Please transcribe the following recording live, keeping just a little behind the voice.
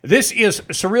This is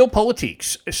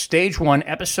SurrealPolitiks, Stage 1,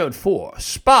 Episode 4,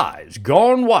 Spies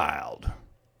Gone Wild.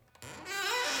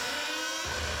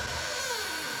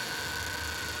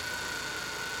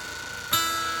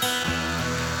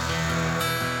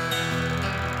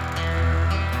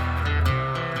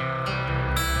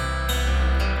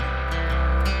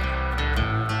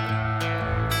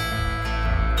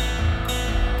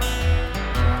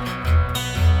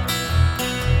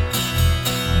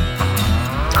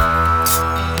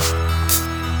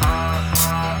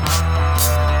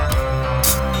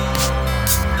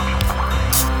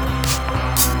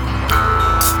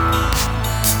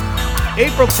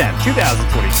 April 10th,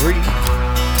 2023.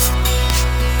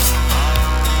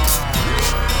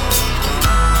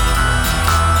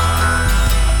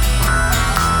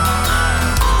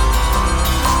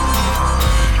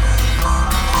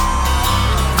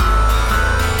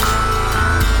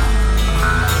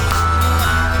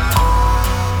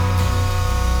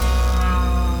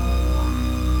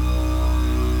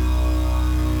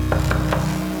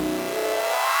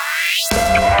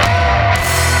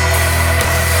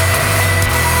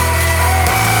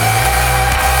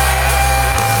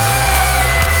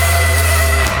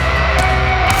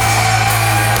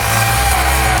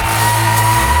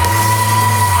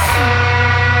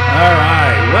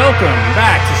 Welcome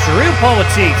back to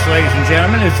SurrealPolitiks, ladies and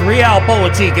gentlemen. It's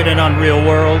SurrealPolitiks in an unreal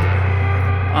world.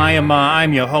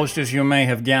 I'm your host, as you may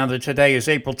have gathered. Today is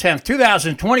April 10th,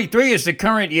 2023 is the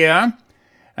current year,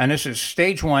 and this is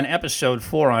Stage 1, Episode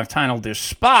 4. I've titled this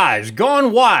Spies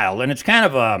Gone Wild, and it's kind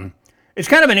of an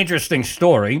interesting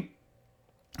story.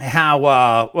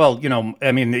 How, we're going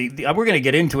to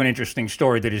get into an interesting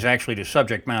story that is actually the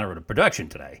subject matter of the production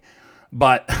today,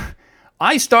 but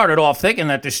I started off thinking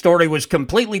that the story was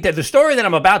completely the story that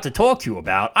I'm about to talk to you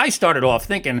about. I started off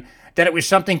thinking that it was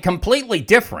something completely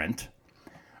different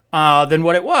than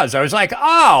what it was. I was like,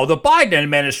 oh, the Biden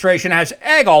administration has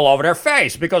egg all over their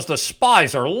face because the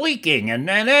spies are leaking and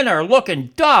then they're looking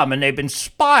dumb and they've been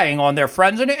spying on their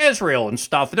friends in Israel and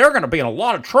stuff. They're going to be in a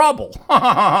lot of trouble.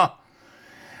 And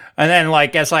then,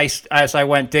 like, as I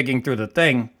went digging through the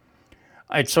thing,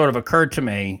 it sort of occurred to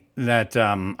me that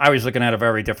I was looking at a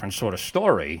very different sort of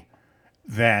story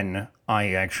than I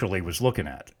actually was looking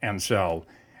at. And so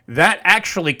that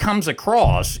actually comes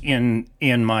across in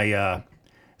my,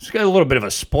 it's got a little bit of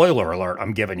a spoiler alert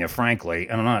I'm giving you, frankly,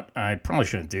 and I probably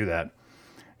shouldn't do that.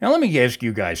 Now, let me ask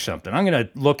you guys something. I'm going to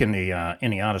look in the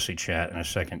Odyssey chat in a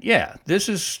second. Yeah,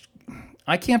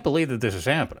 I can't believe that this is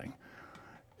happening.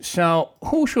 So,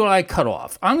 who should I cut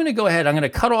off? I'm going to go ahead, I'm going to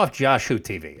cut off Josh Who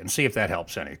TV and see if that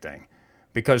helps anything.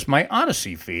 Because my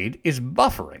Odyssey feed is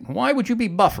buffering. Why would you be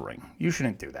buffering? You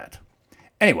shouldn't do that.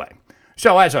 Anyway,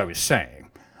 so as I was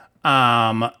saying,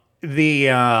 as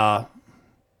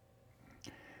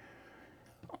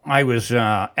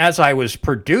I was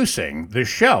producing the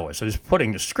show, as I was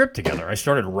putting the script together, I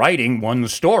started writing one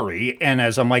story, and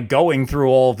as I'm like going through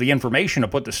all the information to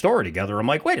put the story together, I'm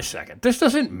like, wait a second, this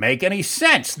doesn't make any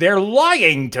sense. They're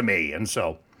lying to me. And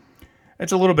so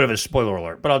it's a little bit of a spoiler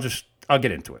alert, but I'll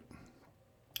get into it.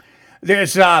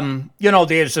 There's a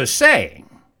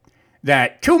saying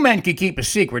that two men can keep a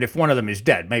secret if one of them is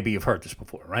dead. Maybe you've heard this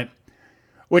before, right?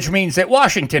 Which means that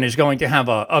Washington is going to have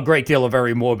a great deal of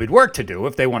very morbid work to do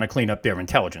if they want to clean up their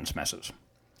intelligence messes.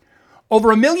 Over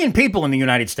 1 million people in the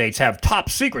United States have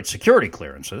top secret security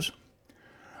clearances.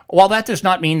 While that does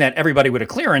not mean that everybody with a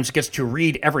clearance gets to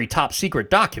read every top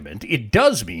secret document, it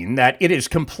does mean that it is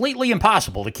completely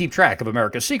impossible to keep track of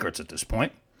America's secrets at this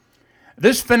point.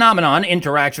 This phenomenon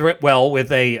interacts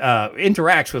with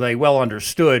a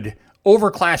well-understood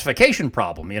overclassification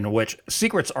problem in which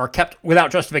secrets are kept without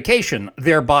justification,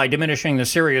 thereby diminishing the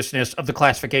seriousness of the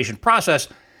classification process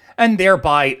and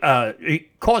thereby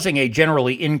causing a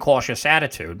generally incautious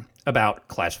attitude about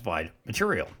classified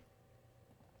material.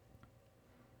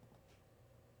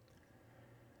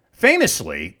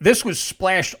 Famously, this was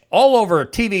splashed all over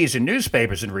TVs and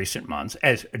newspapers in recent months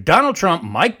as Donald Trump,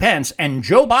 Mike Pence, and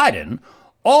Joe Biden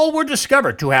all were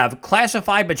discovered to have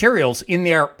classified materials in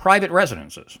their private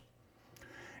residences.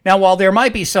 Now, while there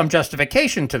might be some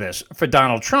justification to this for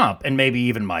Donald Trump and maybe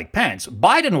even Mike Pence,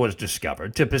 Biden was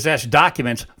discovered to possess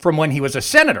documents from when he was a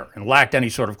senator and lacked any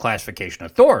sort of classification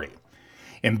authority.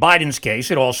 In Biden's case,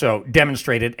 it also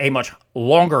demonstrated a much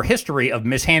longer history of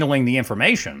mishandling the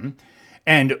information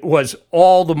and was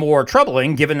all the more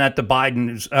troubling given that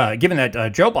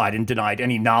Joe Biden denied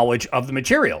any knowledge of the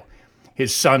material.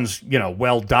 His son's,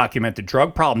 well-documented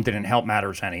drug problem didn't help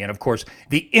matters any. And, of course,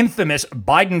 the infamous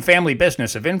Biden family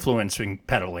business of influencing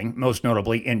peddling, most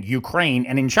notably in Ukraine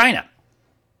and in China.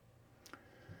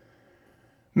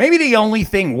 Maybe the only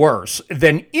thing worse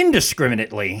than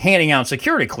indiscriminately handing out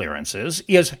security clearances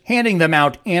is handing them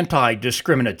out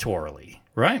anti-discriminatorily,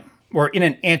 right? Or in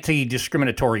an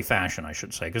anti-discriminatory fashion, I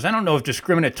should say, because I don't know if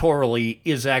discriminatorily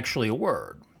is actually a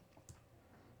word.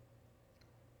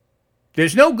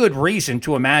 There's no good reason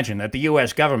to imagine that the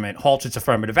U.S. government halts its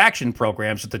affirmative action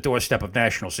programs at the doorstep of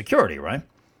national security, right?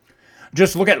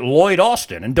 Just look at Lloyd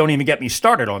Austin, and don't even get me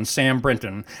started on Sam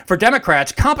Brinton. For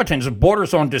Democrats, competence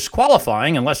borders on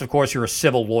disqualifying, unless, of course, you're a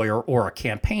civil lawyer or a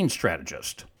campaign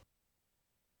strategist.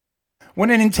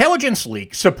 When an intelligence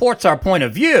leak supports our point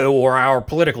of view or our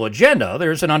political agenda,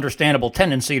 there's an understandable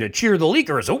tendency to cheer the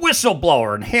leaker as a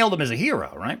whistleblower and hail them as a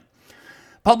hero, right?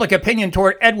 Public opinion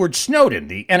toward Edward Snowden,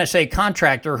 the NSA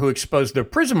contractor who exposed the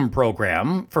PRISM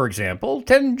program, for example,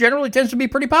 generally tends to be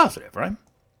pretty positive, right?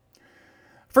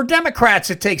 For Democrats,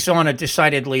 it takes on a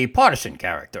decidedly partisan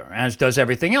character, as does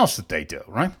everything else that they do,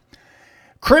 right?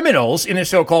 Criminals in the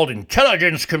so-called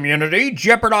intelligence community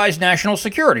jeopardized national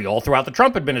security all throughout the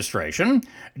Trump administration,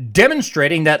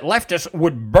 demonstrating that leftists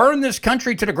would burn this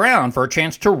country to the ground for a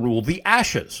chance to rule the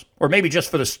ashes, or maybe just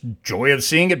for the joy of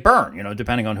seeing it burn,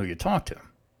 depending on who you talk to.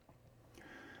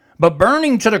 But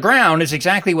burning to the ground is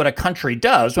exactly what a country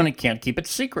does when it can't keep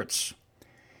its secrets.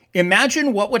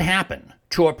 Imagine what would happen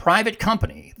to a private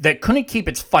company that couldn't keep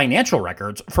its financial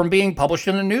records from being published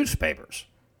in the newspapers.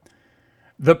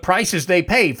 The prices they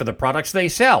pay for the products they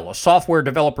sell, a software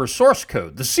developer's source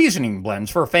code, the seasoning blends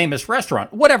for a famous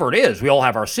restaurant, whatever it is, we all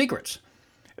have our secrets.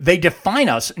 They define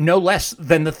us no less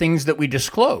than the things that we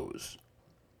disclose.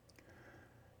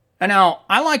 And now,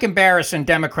 I like embarrassing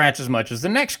Democrats as much as the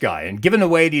next guy, and given the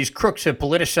way these crooks have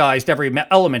politicized every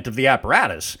element of the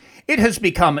apparatus, it has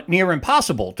become near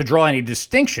impossible to draw any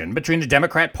distinction between the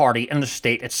Democrat Party and the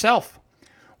state itself.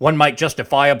 One might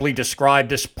justifiably describe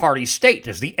this party state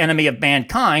as the enemy of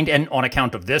mankind and, on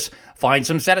account of this, find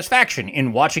some satisfaction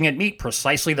in watching it meet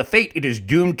precisely the fate it is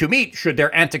doomed to meet should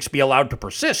their antics be allowed to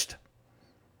persist.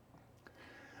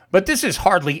 But this is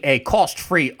hardly a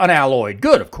cost-free, unalloyed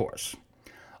good, of course.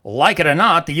 Like it or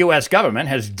not, the U.S. government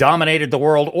has dominated the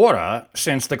world order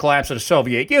since the collapse of the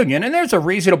Soviet Union, and there's a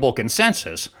reasonable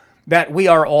consensus that we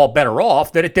are all better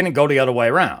off that it didn't go the other way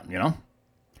around,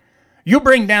 You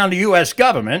bring down the U.S.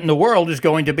 government, and the world is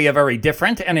going to be a very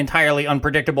different and entirely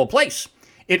unpredictable place.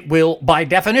 It will, by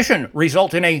definition,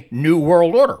 result in a new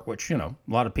world order, which, a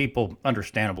lot of people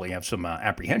understandably have some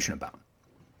apprehension about.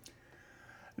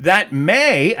 That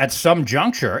may, at some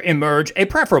juncture, emerge a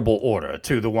preferable order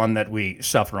to the one that we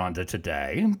suffer under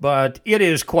today, but it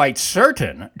is quite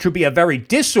certain to be a very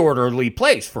disorderly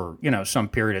place for, some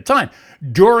period of time.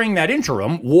 During that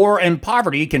interim, war and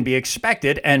poverty can be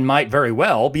expected and might very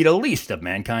well be the least of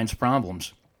mankind's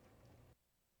problems.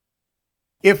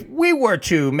 If we were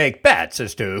to make bets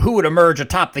as to who would emerge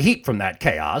atop the heap from that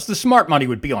chaos, the smart money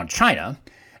would be on China.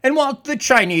 And while the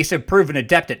Chinese have proven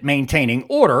adept at maintaining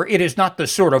order, it is not the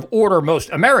sort of order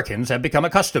most Americans have become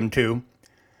accustomed to.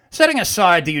 Setting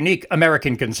aside the unique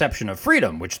American conception of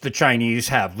freedom, which the Chinese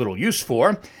have little use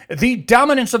for, the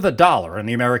dominance of the dollar and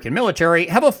the American military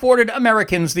have afforded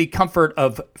Americans the comfort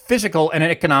of physical and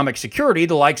economic security,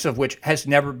 the likes of which has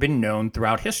never been known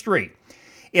throughout history.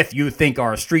 If you think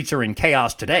our streets are in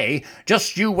chaos today,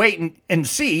 just you wait and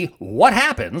see what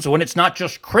happens when it's not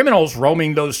just criminals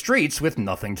roaming those streets with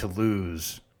nothing to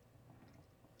lose.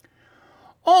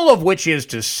 All of which is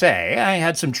to say, I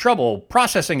had some trouble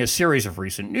processing a series of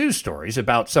recent news stories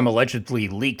about some allegedly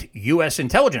leaked U.S.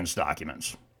 intelligence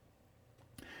documents.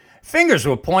 Fingers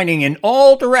were pointing in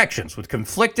all directions with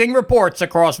conflicting reports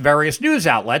across various news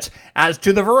outlets as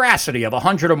to the veracity of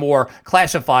 100 or more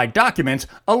classified documents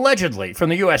allegedly from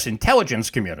the U.S. intelligence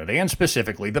community and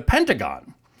specifically the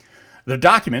Pentagon. The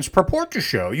documents purport to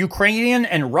show Ukrainian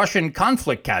and Russian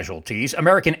conflict casualties,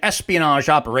 American espionage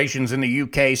operations in the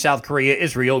UK, South Korea,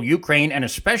 Israel, Ukraine, and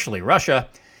especially Russia.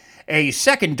 A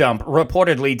second dump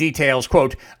reportedly details,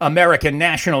 quote, American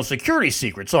national security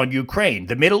secrets on Ukraine,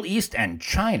 the Middle East, and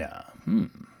China.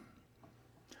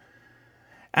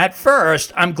 At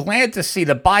first, I'm glad to see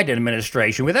the Biden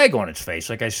administration with egg on its face,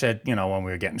 like I said, when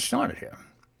we were getting started here.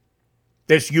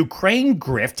 This Ukraine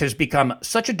grift has become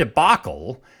such a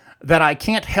debacle that I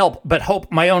can't help but hope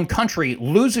my own country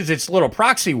loses its little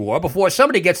proxy war before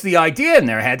somebody gets the idea in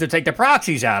their head to take the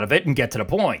proxies out of it and get to the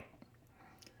point.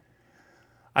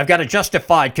 I've got a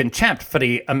justified contempt for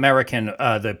the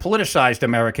politicized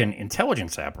American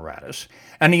intelligence apparatus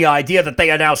and the idea that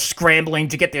they are now scrambling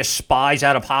to get their spies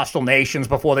out of hostile nations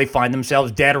before they find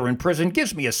themselves dead or in prison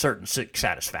gives me a certain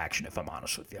satisfaction, if I'm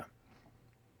honest with you.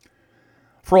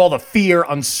 For all the fear,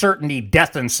 uncertainty,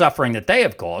 death, and suffering that they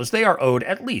have caused, they are owed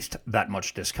at least that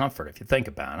much discomfort, if you think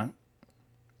about it.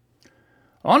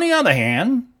 On the other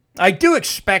hand, I do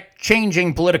expect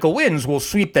changing political winds will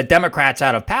sweep the Democrats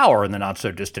out of power in the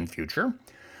not-so-distant future.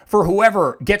 For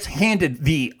whoever gets handed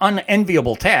the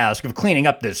unenviable task of cleaning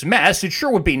up this mess, it sure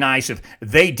would be nice if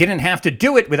they didn't have to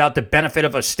do it without the benefit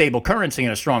of a stable currency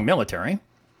and a strong military.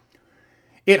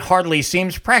 It hardly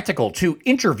seems practical to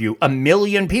interview 1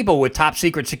 million people with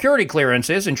top-secret security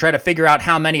clearances and try to figure out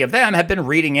how many of them have been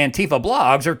reading Antifa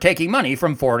blogs or taking money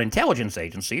from foreign intelligence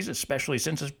agencies, especially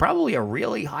since it's probably a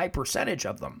really high percentage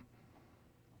of them.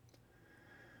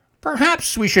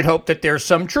 Perhaps we should hope that there's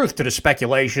some truth to the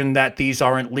speculation that these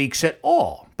aren't leaks at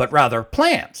all, but rather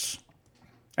plants.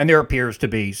 And there appears to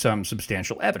be some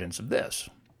substantial evidence of this.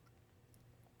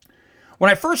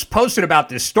 When I first posted about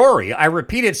this story, I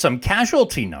repeated some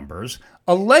casualty numbers,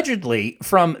 allegedly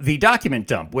from the document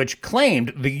dump, which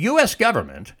claimed the U.S.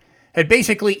 government had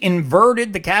basically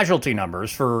inverted the casualty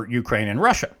numbers for Ukraine and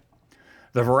Russia.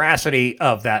 The veracity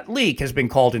of that leak has been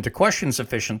called into question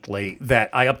sufficiently that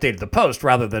I updated the post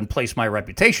rather than place my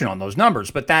reputation on those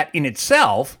numbers. But that in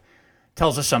itself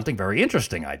tells us something very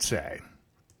interesting, I'd say.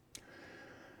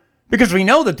 Because we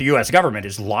know that the U.S. government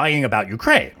is lying about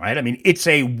Ukraine, right? I mean, it's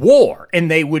a war, and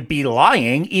they would be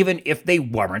lying even if they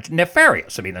weren't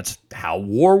nefarious. I mean, that's how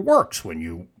war works. When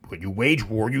you wage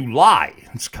war, you lie.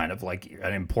 It's kind of like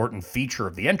an important feature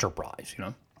of the enterprise, you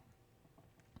know?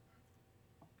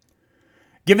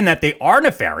 Given that they are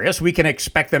nefarious, we can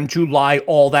expect them to lie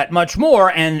all that much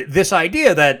more, and this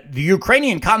idea that the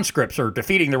Ukrainian conscripts are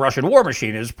defeating the Russian war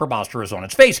machine is preposterous on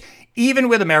its face, even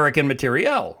with American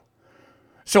materiel.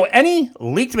 So any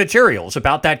leaked materials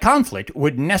about that conflict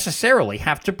would necessarily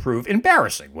have to prove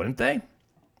embarrassing, wouldn't they?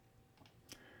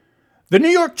 The New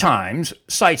York Times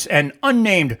cites an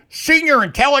unnamed senior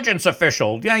intelligence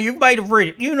official. Yeah, you might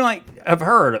have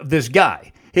heard of this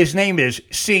guy. His name is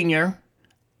Senior.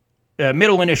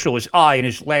 Middle initial is I, and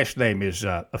his last name is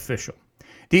Official.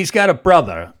 He's got a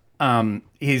brother.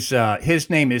 His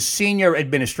name is Senior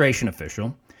Administration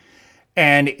Official,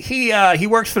 and he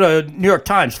works for the New York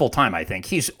Times full time. I think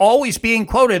he's always being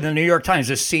quoted in the New York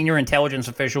Times as Senior Intelligence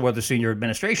Official or the Senior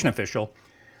Administration Official,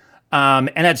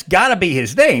 and that's got to be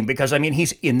his name because I mean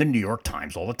he's in the New York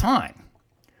Times all the time.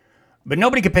 But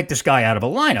nobody could pick this guy out of a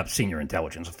lineup, Senior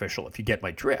Intelligence Official, if you get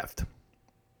my drift.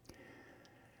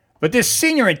 But this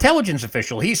senior intelligence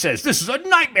official, he says, this is a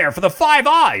nightmare for the Five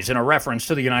Eyes, in a reference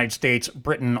to the United States,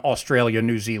 Britain, Australia,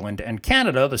 New Zealand, and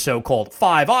Canada, the so-called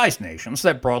Five Eyes nations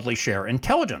that broadly share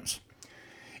intelligence.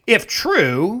 If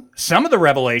true, some of the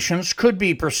revelations could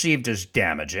be perceived as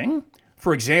damaging.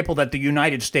 For example, that the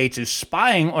United States is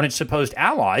spying on its supposed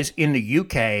allies in the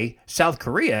UK, South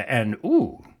Korea, and,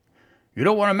 you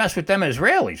don't want to mess with them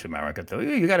Israelis, America, do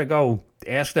you? You got to go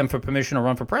ask them for permission to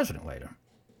run for president later.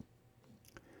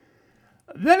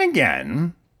 Then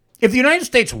again, if the United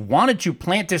States wanted to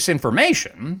plant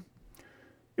disinformation,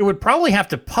 it would probably have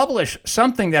to publish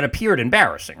something that appeared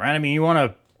embarrassing, right? I mean, you want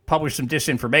to publish some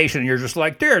disinformation and you're just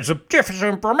like, there's a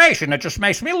disinformation that just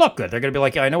makes me look good. They're going to be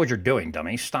like, yeah, I know what you're doing,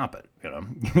 dummy. Stop it. You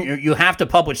know, you have to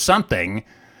publish something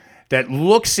that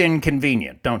looks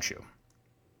inconvenient, don't you?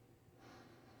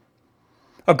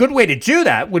 A good way to do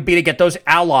that would be to get those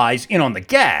allies in on the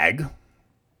gag.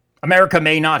 America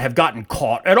may not have gotten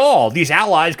caught at all. These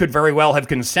allies could very well have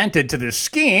consented to this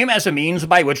scheme as a means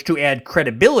by which to add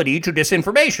credibility to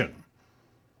disinformation.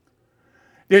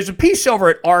 There's a piece over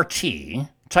at RT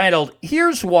titled,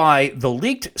 Here's Why the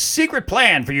Leaked Secret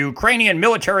Plan for Ukrainian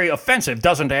Military Offensive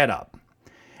Doesn't Add Up.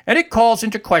 And it calls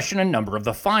into question a number of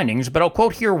the findings, but I'll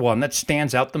quote here one that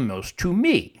stands out the most to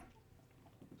me.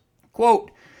 Quote,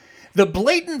 the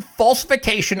blatant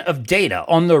falsification of data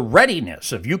on the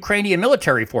readiness of Ukrainian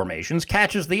military formations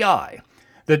catches the eye.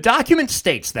 The document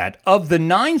states that of the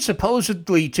 9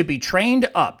 supposedly to be trained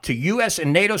up to U.S.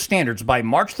 and NATO standards by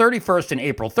March 31st and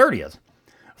April 30th,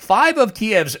 5 of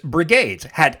Kiev's brigades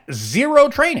had 0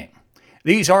 training.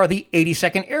 These are the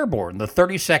 82nd Airborne, the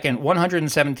 32nd,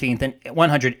 117th, and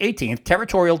 118th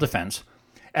Territorial Defense,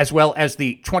 as well as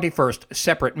the 21st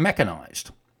Separate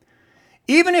Mechanized.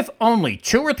 Even if only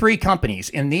 2 or 3 companies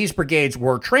in these brigades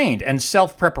were trained and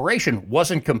self-preparation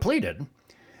wasn't completed,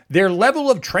 their level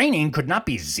of training could not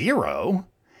be 0.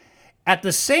 At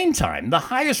the same time, the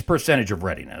highest percentage of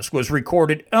readiness was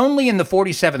recorded only in the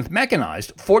 47th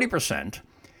Mechanized, 40%,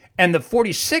 and the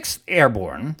 46th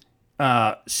Airborne,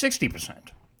 60%.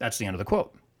 That's the end of the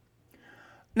quote.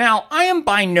 Now, I am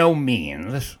by no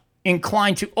means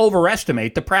inclined to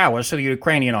overestimate the prowess of the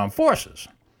Ukrainian armed forces.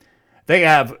 They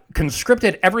have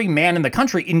conscripted every man in the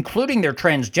country, including their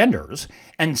transgenders,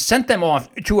 and sent them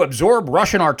off to absorb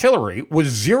Russian artillery with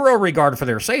 0 regard for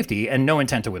their safety and no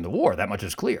intent to win the war. That much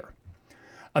is clear.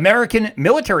 American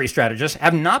military strategists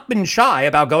have not been shy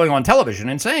about going on television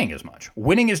and saying as much.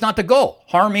 Winning is not the goal.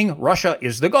 Harming Russia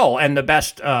is the goal. And the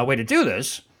best way to do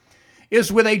this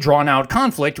is with a drawn-out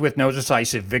conflict with no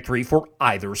decisive victory for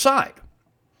either side.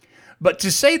 But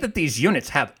to say that these units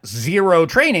have zero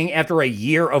training after a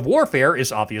year of warfare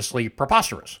is obviously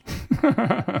preposterous.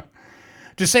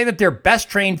 To say that their best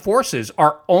trained forces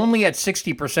are only at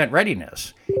 60%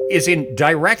 readiness is in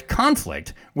direct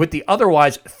conflict with the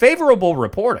otherwise favorable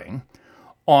reporting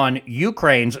on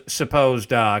Ukraine's supposed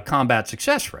combat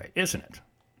success rate, isn't it?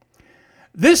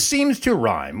 This seems to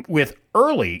rhyme with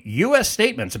early U.S.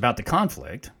 statements about the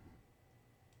conflict.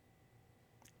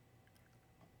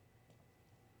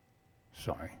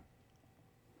 Sorry.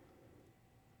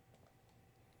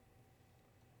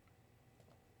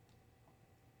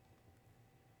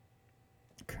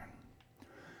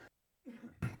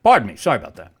 Pardon me, sorry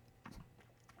about that.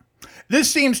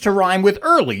 This seems to rhyme with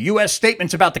early U.S.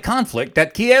 statements about the conflict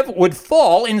that Kiev would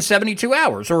fall in 72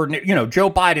 hours. Or,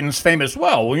 Joe Biden's famous,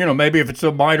 maybe if it's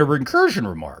a minor incursion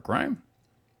remark, right?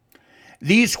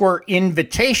 These were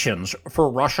invitations for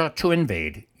Russia to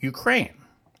invade Ukraine.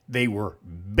 They were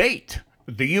bait.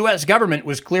 The U.S. government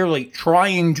was clearly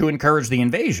trying to encourage the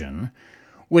invasion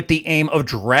with the aim of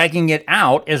dragging it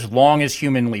out as long as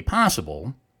humanly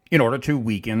possible in order to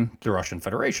weaken the Russian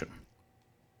Federation.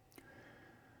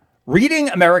 Reading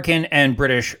American and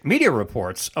British media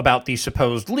reports about these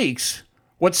supposed leaks,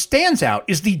 what stands out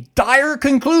is the dire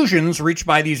conclusions reached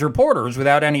by these reporters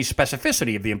without any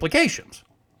specificity of the implications.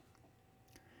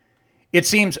 It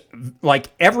seems like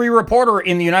every reporter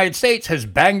in the United States has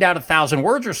banged out 1,000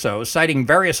 words or so, citing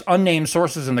various unnamed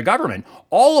sources in the government,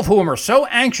 all of whom are so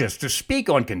anxious to speak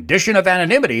on condition of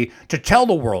anonymity to tell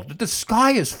the world that the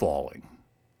sky is falling.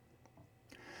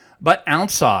 But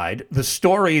outside the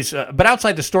stories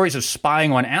of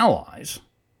spying on allies,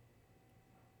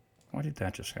 why did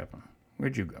that just happen?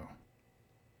 Where'd you go?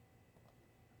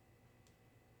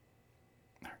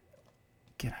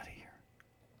 Get out of here.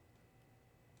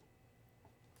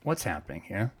 What's happening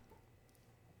here?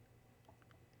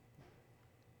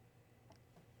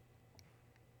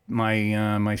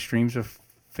 My streams are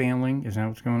failing. Is that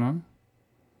what's going on?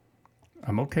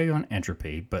 I'm okay on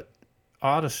entropy, but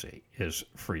Odyssey is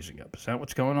freezing up. Is that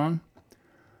what's going on?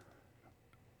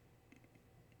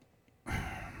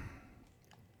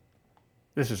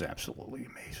 This is absolutely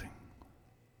amazing.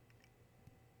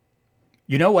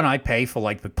 You know when I pay for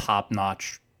like the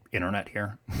top-notch internet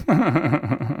here?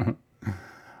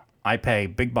 I pay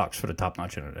big bucks for the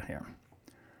top-notch internet here.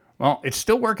 Well, it's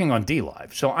still working on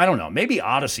DLive, so I don't know. Maybe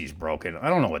Odyssey's broken. I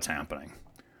don't know what's happening.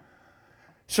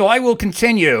 So I will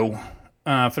continue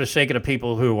for the sake of the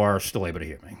people who are still able to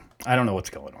hear me. I don't know what's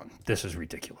going on. This is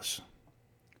ridiculous.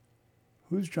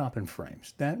 Who's dropping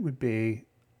frames? That would be...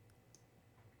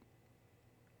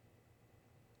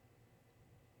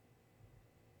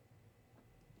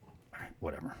 All right,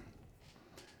 whatever.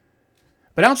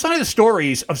 But outside of the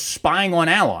stories of spying on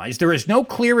allies, there is no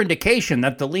clear indication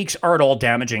that the leaks are at all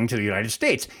damaging to the United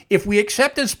States. If we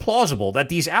accept as plausible that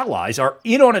these allies are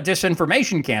in on a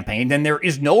disinformation campaign, then there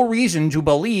is no reason to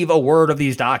believe a word of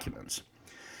these documents.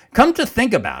 Come to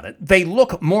think about it, they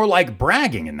look more like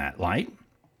bragging in that light.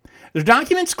 The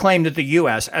documents claim that the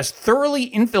U.S. has thoroughly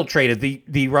infiltrated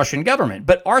the Russian government,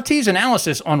 but RT's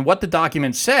analysis on what the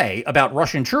documents say about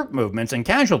Russian troop movements and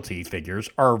casualty figures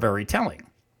are very telling.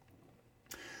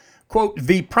 Quote,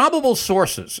 the probable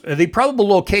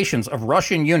locations of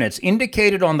Russian units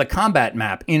indicated on the combat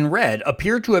map in red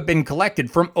appear to have been collected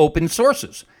from open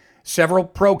sources. Several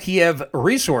pro-Kiev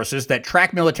resources that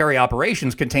track military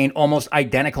operations contain almost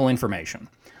identical information.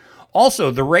 Also,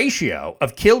 the ratio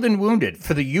of killed and wounded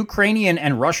for the Ukrainian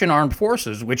and Russian armed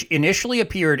forces, which initially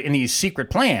appeared in these secret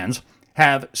plans,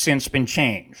 have since been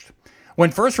changed.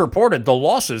 When first reported, the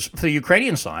losses for the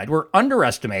Ukrainian side were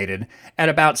underestimated at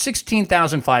about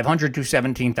 16,500 to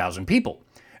 17,000 people.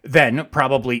 Then,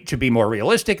 probably to be more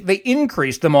realistic, they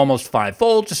increased them almost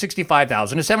fivefold to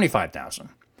 65,000 to 75,000.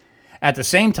 At the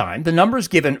same time, the numbers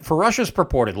given for Russia's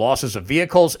purported losses of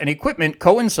vehicles and equipment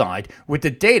coincide with the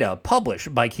data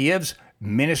published by Kiev's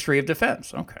Ministry of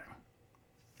Defense. Okay.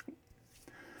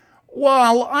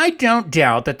 While I don't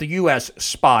doubt that the U.S.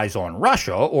 spies on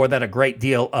Russia or that a great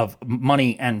deal of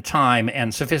money and time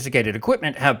and sophisticated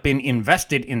equipment have been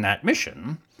invested in that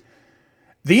mission,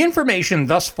 the information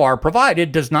thus far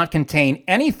provided does not contain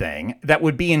anything that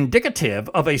would be indicative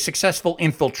of a successful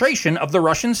infiltration of the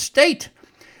Russian state,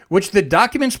 which the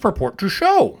documents purport to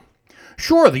show.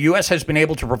 Sure, the U.S. has been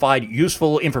able to provide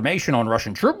useful information on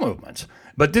Russian troop movements,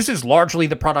 but this is largely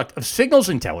the product of signals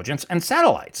intelligence and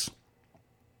satellites.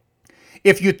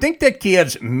 If you think that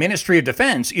Kiev's Ministry of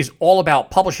Defense is all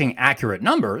about publishing accurate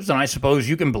numbers, then I suppose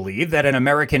you can believe that an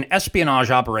American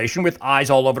espionage operation with eyes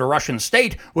all over the Russian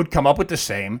state would come up with the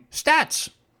same stats.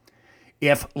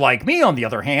 If, like me, on the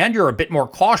other hand, you're a bit more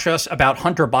cautious about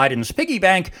Hunter Biden's piggy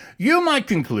bank, you might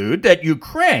conclude that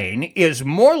Ukraine is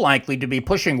more likely to be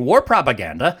pushing war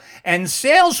propaganda and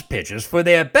sales pitches for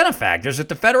their benefactors at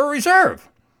the Federal Reserve.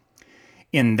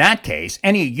 In that case,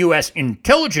 any U.S.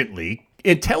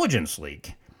 intelligence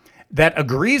leak that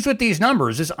agrees with these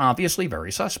numbers is obviously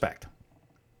very suspect.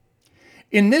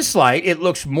 In this light, it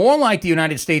looks more like the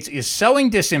United States is sowing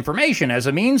disinformation as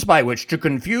a means by which to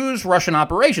confuse Russian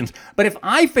operations. But if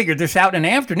I figured this out in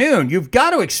an afternoon, you've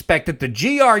got to expect that the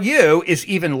GRU is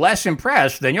even less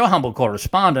impressed than your humble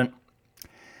correspondent.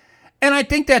 And I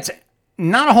think that's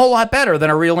not a whole lot better than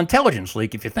a real intelligence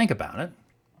leak if you think about it.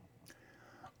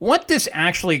 What this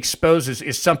actually exposes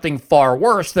is something far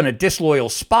worse than a disloyal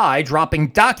spy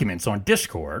dropping documents on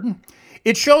Discord.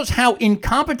 It shows how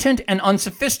incompetent and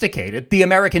unsophisticated the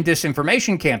American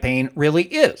disinformation campaign really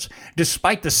is,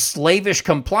 despite the slavish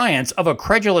compliance of a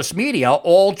credulous media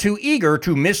all too eager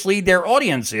to mislead their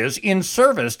audiences in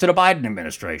service to the Biden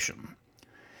administration.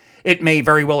 It may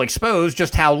very well expose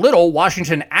just how little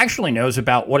Washington actually knows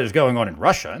about what is going on in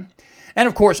Russia. And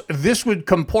of course, this would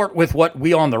comport with what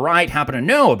we on the right happen to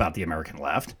know about the American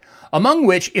left, among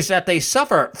which is that they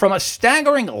suffer from a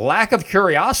staggering lack of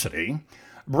curiosity,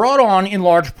 brought on in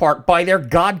large part by their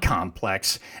God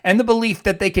complex and the belief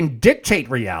that they can dictate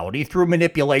reality through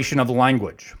manipulation of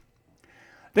language.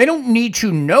 They don't need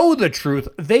to know the truth,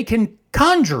 they can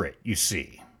conjure it, you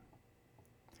see.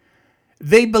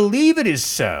 They believe it is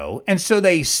so, and so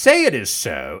they say it is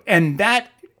so, and that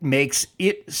makes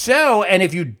it so. And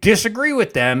if you disagree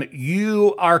with them,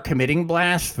 you are committing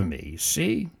blasphemy,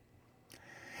 see?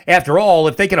 After all,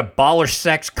 if they can abolish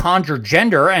sex, conjure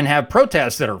gender, and have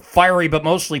protests that are fiery but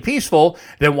mostly peaceful,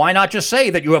 then why not just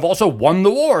say that you have also won the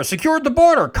war, secured the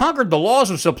border, conquered the laws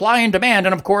of supply and demand,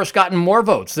 and of course gotten more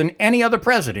votes than any other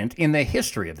president in the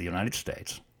history of the United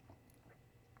States?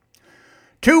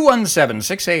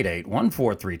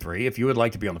 217-688-1433 if you would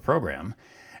like to be on the program.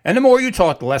 And the more you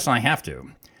talk, the less I have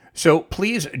to. So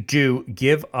please do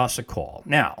give us a call.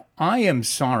 Now, I am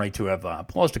sorry to have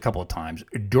paused a couple of times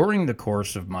during the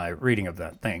course of my reading of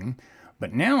that thing,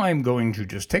 but now I'm going to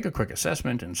just take a quick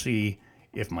assessment and see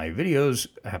if my videos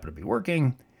happen to be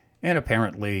working, and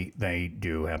apparently they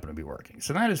do happen to be working.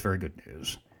 So that is very good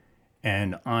news,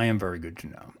 and I am very good to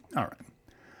know. All right.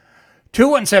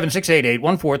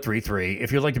 217-688-1433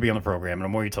 if you'd like to be on the program, and the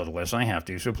more you tell the less I have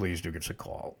to, so please do give us a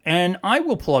call. And I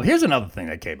will pull up, here's another thing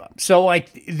that came up. So,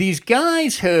 like, these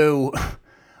guys who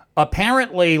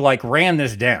apparently, like, ran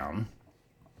this down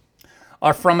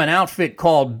are from an outfit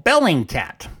called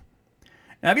Bellingcat.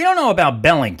 Now, if you don't know about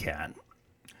Bellingcat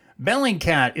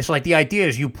is like, the idea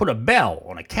is you put a bell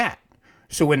on a cat.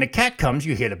 So when the cat comes,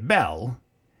 you hit a bell,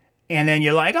 and then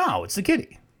you're like, oh, it's the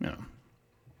kitty, you know.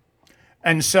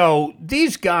 And so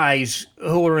these guys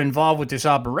who are involved with this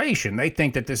operation, they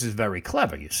think that this is very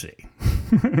clever, you see.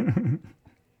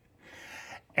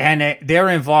 And they're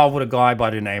involved with a guy by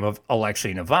the name of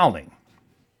Alexei Navalny.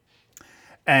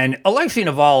 And Alexei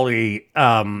Navalny,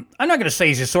 I'm not going to say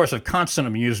he's a source of constant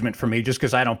amusement for me just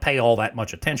because I don't pay all that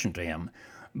much attention to him.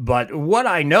 But what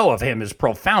I know of him is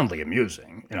profoundly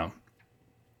amusing, you know.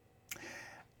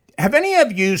 Have any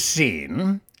of you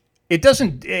seen...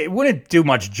 It wouldn't do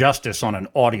much justice on an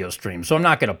audio stream, so I'm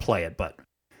not going to play it, but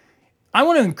I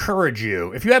want to encourage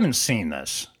you, if you haven't seen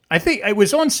this, I think it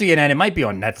was on CNN, it might be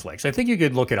on Netflix. I think you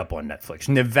could look it up on Netflix.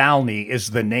 Navalny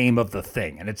is the name of the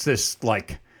thing, and it's this,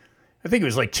 like, I think it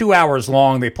was like 2 hours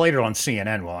long. They played it on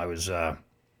CNN while I was at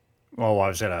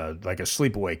a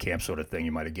sleepaway camp sort of thing,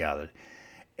 you might have gathered.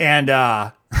 And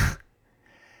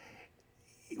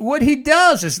what he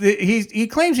does is he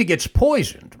claims he gets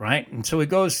poisoned, right? And so he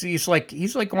goes, he's like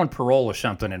on parole or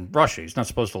something in Russia. He's not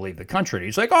supposed to leave the country.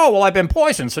 He's like, oh, well, I've been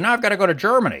poisoned, so now I've got to go to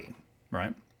Germany,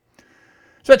 right?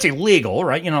 So that's illegal,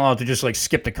 right? You're not allowed to just like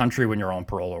skip the country when you're on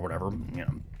parole or whatever, you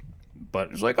know.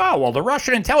 But it's like, oh, well, the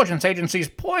Russian intelligence agencies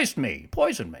poisoned me,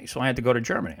 so I had to go to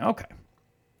Germany. Okay.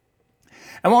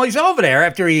 And while he's over there,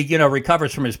 after he, you know,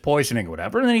 recovers from his poisoning or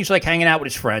whatever, and then he's like hanging out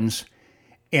with his friends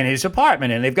in his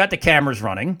apartment, and they've got the cameras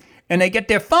running, and they get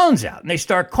their phones out, and they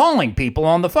start calling people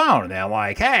on the phone. And they're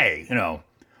like, hey, you know,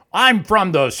 I'm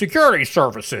from the security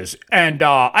services, and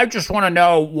I just want to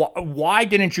know, why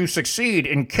didn't you succeed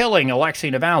in killing Alexei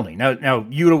Navalny? Now,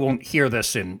 you won't hear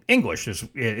this in English.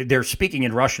 They're speaking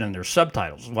in Russian, and there's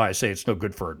subtitles. That's why I say it's no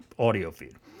good for an audio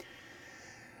feed.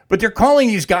 But they're calling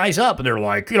these guys up, and they're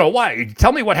like, why?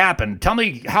 Tell me what happened. Tell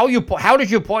me how did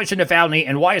you poison Navalny,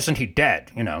 and why isn't he dead?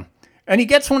 And he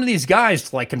gets one of these guys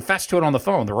to confess to it on the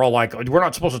phone. They're all like, we're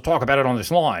not supposed to talk about it on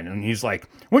this line. And he's like,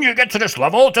 when you get to this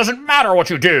level, it doesn't matter what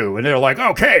you do. And they're like,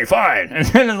 okay, fine. And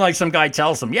then some guy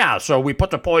tells them, yeah, so we put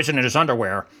the poison in his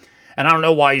underwear, and I don't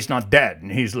know why he's not dead.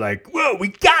 And he's like, whoa, we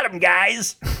got him,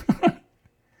 guys.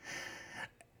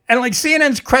 And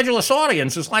CNN's credulous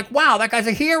audience is like, wow, that guy's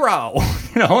a hero.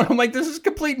 And I'm like, this is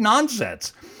complete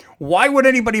nonsense. Why would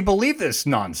anybody believe this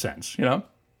nonsense,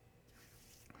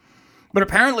 But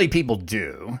apparently people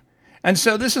do. And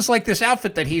so this is this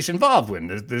outfit that he's involved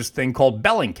with, this thing called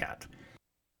Bellingcat.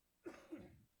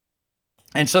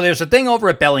 And so there's a thing over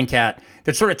at Bellingcat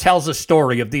that sort of tells the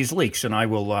story of these leaks, and I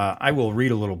will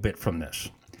read a little bit from this.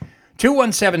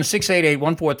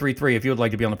 217-688-1433 if you would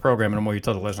like to be on the program, and the more you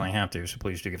tell the less I have to, so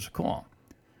please do give us a call.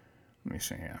 Let me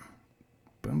see here.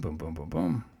 Boom, boom, boom, boom,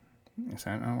 boom. Is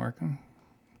that not working?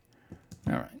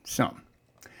 All right, so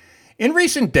in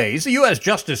recent days, the U.S.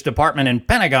 Justice Department and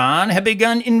Pentagon have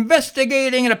begun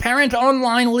investigating an apparent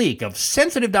online leak of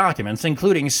sensitive documents,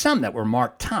 including some that were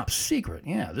marked top secret.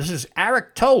 Yeah, this is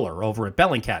Eric Toller over at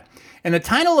Bellingcat. And the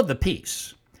title of the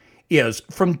piece is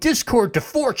From Discord to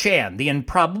 4chan, the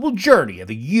Improbable Journey of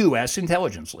a U.S.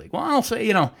 Intelligence Leak. Well, I'll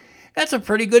say, that's a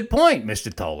pretty good point,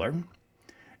 Mr. Toller.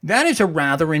 That is a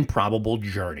rather improbable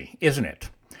journey, isn't it?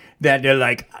 That they're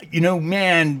like,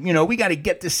 man, we got to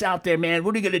get this out there, man.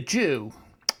 What are you going to do?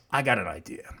 I got an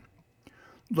idea.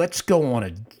 Let's go on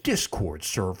a Discord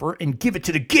server and give it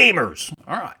to the gamers.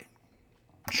 All right.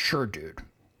 Sure, dude.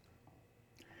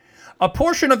 A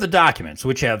portion of the documents,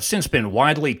 which have since been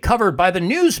widely covered by the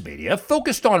news media,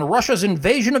 focused on Russia's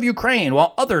invasion of Ukraine,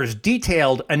 while others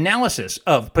detailed analysis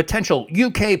of potential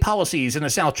UK policies in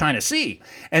the South China Sea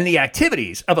and the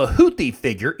activities of a Houthi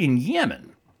figure in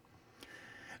Yemen.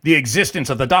 The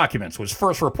existence of the documents was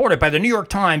first reported by the New York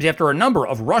Times after a number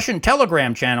of Russian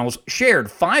Telegram channels shared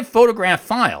 5 photograph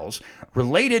files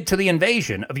related to the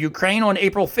invasion of Ukraine on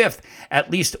April 5th,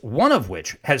 at least one of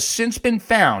which has since been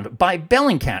found by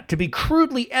Bellingcat to be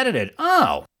crudely edited.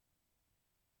 Oh.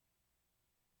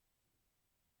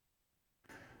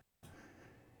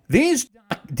 These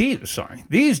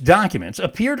documents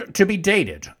appeared to be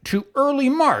dated to early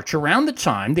March, around the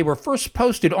time they were first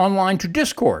posted online to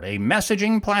Discord, a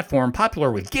messaging platform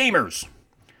popular with gamers.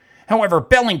 However,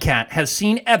 Bellingcat has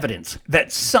seen evidence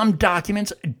that some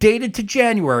documents dated to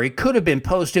January could have been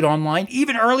posted online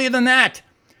even earlier than that,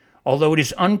 although it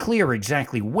is unclear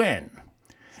exactly when.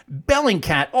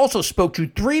 Bellingcat also spoke to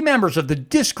 3 members of the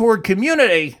Discord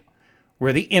community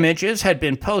where the images had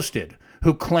been posted,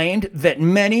 who claimed that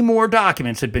many more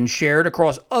documents had been shared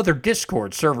across other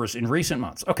Discord servers in recent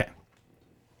months. Okay.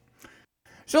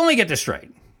 So let me get this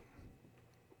straight.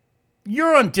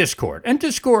 You're on Discord. And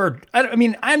Discord,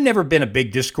 I've never been a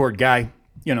big Discord guy.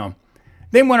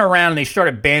 They went around and they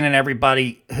started banning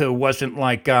everybody who wasn't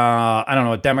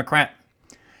a Democrat.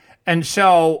 And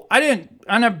so I've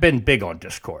never been big on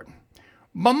Discord.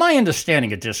 But my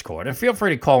understanding of Discord, and feel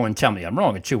free to call and tell me I'm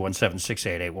wrong at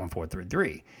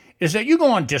 217-688-1433, is that you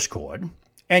go on Discord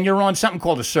and you're on something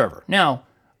called a server. Now,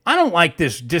 I don't like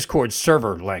this Discord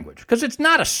server language because it's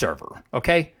not a server,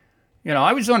 okay?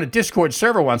 I was on a Discord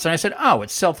server once and I said, oh,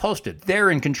 it's self-hosted. They're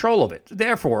in control of it.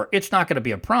 Therefore, it's not going to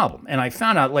be a problem. And I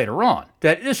found out later on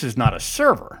that this is not a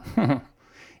server.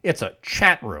 It's a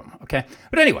chat room, okay?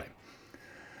 But anyway,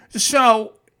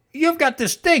 so you've got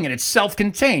this thing and it's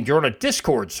self-contained. You're on a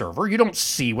Discord server. You don't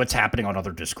see what's happening on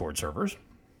other Discord servers.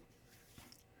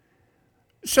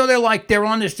 So they're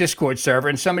on this Discord server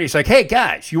and somebody's like, hey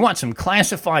guys, you want some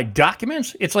classified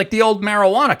documents? It's like the old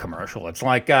marijuana commercial. It's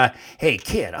like, hey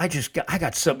kid, I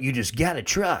got something you just gotta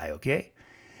try, okay?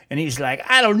 And he's like,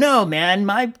 I don't know, man.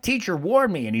 My teacher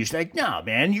warned me. And he's like, no,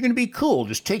 man, you're gonna be cool.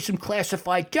 Just take some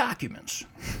classified documents.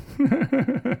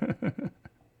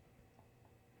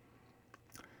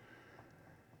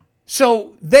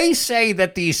 So they say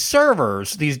that these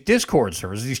servers, these Discord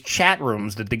servers, these chat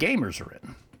rooms that the gamers are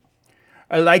in,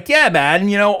 like, yeah, man,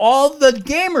 all the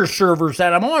gamer servers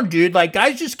that I'm on, dude,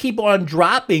 guys just keep on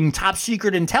dropping top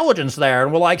secret intelligence there.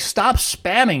 And we're like, stop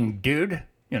spamming, dude,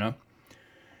 And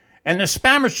the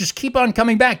spammers just keep on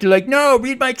coming back. They're like, no,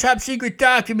 read my top secret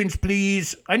documents,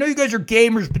 please. I know you guys are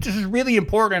gamers, but this is really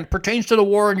important. It pertains to the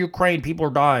war in Ukraine. People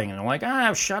are dying. And I'm like,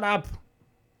 shut up.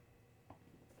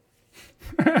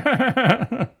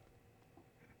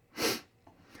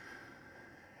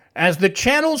 As the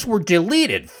channels were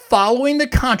deleted following the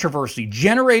controversy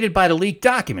generated by the leaked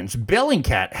documents,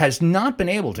 Bellingcat has not been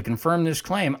able to confirm this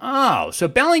claim. Oh, so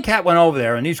Bellingcat went over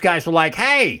there and these guys were like,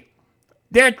 hey,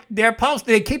 They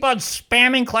keep on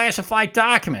spamming classified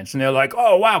documents, and they're like,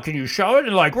 "Oh wow, can you show it?"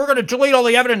 And like, "We're going to delete all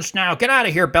the evidence now. Get out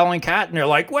of here, Bellingcat." And they're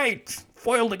like, "Wait,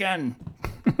 foiled again."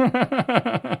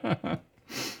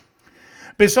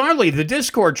 Bizarrely, the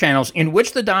Discord channels in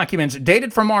which the documents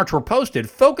dated from March were posted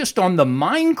focused on the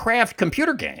Minecraft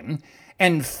computer game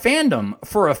and fandom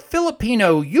for a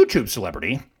Filipino YouTube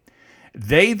celebrity.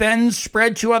 They then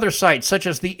spread to other sites such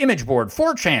as the Image Board,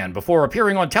 4chan, before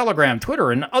appearing on Telegram,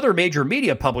 Twitter, and other major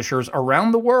media publishers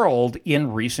around the world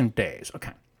in recent days.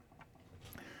 Okay.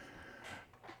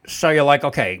 So you're like,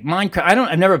 okay, Minecraft.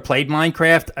 I've never played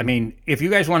Minecraft. I mean, if you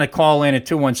guys want to call in at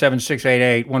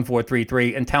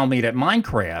 217-688-1433 and tell me that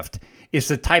Minecraft is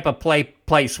the type of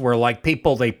place where like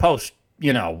people, they post,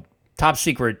 top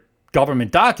secret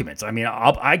government documents. I mean,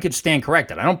 I could stand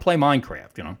corrected. I don't play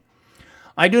Minecraft,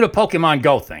 I do the Pokemon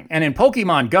Go thing. And in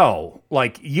Pokemon Go,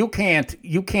 like you can't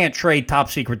trade top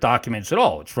secret documents at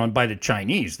all. It's run by the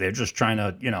Chinese. They're just trying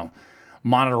to,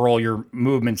 monitor all your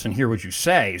movements and hear what you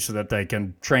say so that they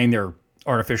can train their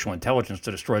artificial intelligence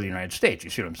to destroy the United States. You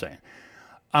see what I'm saying?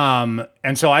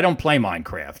 And so I don't play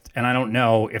Minecraft, and I don't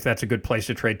know if that's a good place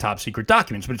to trade top secret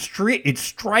documents, but it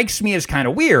strikes me as kind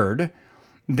of weird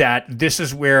that this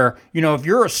is where, if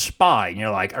you're a spy and you're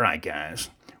like, all right, guys,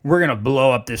 we're going to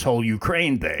blow up this whole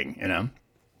Ukraine thing,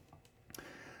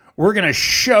 We're going to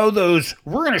show those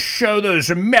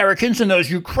Americans and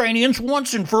those Ukrainians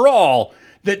once and for all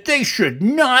that they should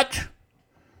not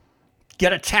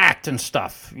get attacked and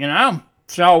stuff,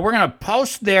 So we're going to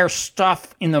post their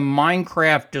stuff in the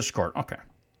Minecraft Discord. Okay.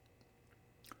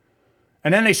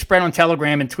 And then they spread on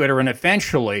Telegram and Twitter, and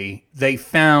eventually they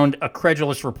found a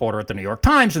credulous reporter at the New York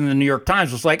Times, and the New York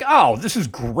Times was like, oh, this is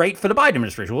great for the Biden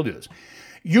administration. We'll do this.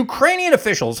 Ukrainian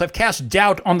officials have cast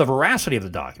doubt on the veracity of the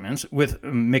documents, with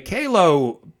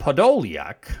Mikhailo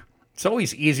Podolyak. It's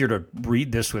always easier to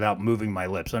read this without moving my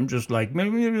lips. I'm just like,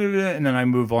 and then I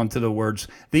move on to the words.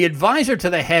 The advisor to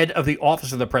the head of the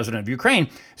office of the president of Ukraine,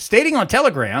 stating on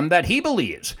Telegram that he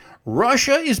believes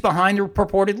Russia is behind the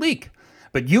purported leak.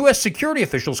 But U.S. security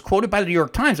officials quoted by the New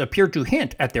York Times appeared to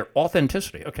hint at their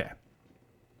authenticity. Okay.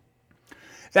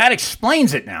 That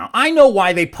explains it now. I know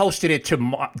why they posted it to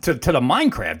the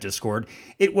Minecraft Discord.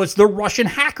 It was the Russian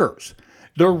hackers.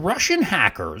 The Russian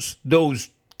hackers, those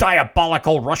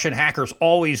diabolical Russian hackers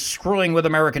always screwing with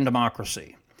American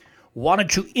democracy, wanted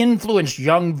to influence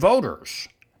young voters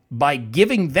by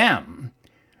giving them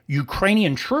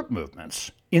Ukrainian troop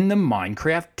movements in the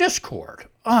Minecraft Discord.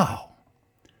 Oh,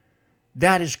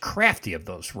 that is crafty of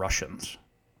those Russians.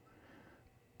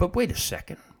 But wait a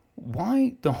second.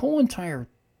 Why the whole entire...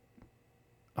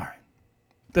 All right.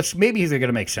 That's maybe they're going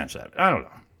to make sense of it. I don't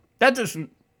know. That doesn't...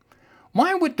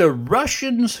 Why would the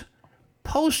Russians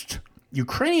post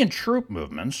Ukrainian troop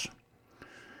movements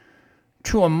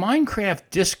to a Minecraft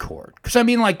Discord? Because, I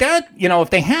mean, like that, if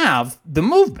they have the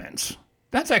movements,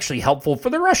 that's actually helpful for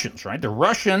the Russians, right? The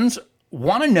Russians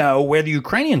want to know where the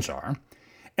Ukrainians are,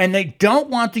 and they don't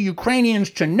want the Ukrainians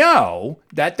to know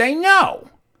that they know.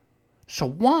 So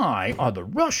why are the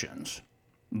Russians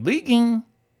leaking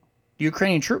the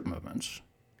Ukrainian troop movements?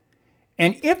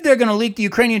 And if they're going to leak the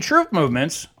Ukrainian troop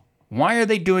movements, why are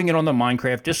they doing it on the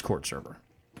Minecraft Discord server?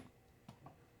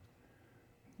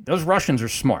 Those Russians are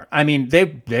smart. I mean,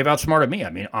 they've outsmarted me.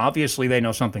 I mean, obviously they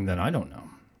know something that I don't know.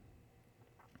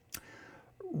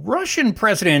 Russian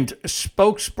presidential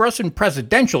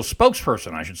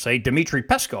spokesperson, I should say, Dmitry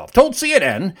Peskov, told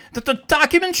CNN that the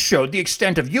documents showed the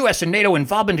extent of U.S. and NATO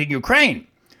involvement in Ukraine.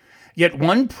 Yet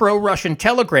one pro-Russian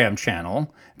Telegram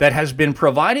channel that has been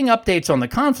providing updates on the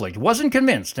conflict wasn't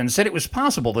convinced and said it was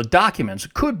possible the documents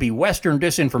could be Western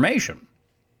disinformation.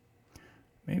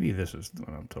 Maybe this is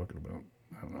what I'm talking about.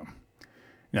 I don't know.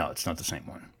 No, it's not the same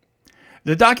one.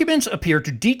 The documents appear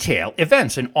to detail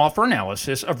events and offer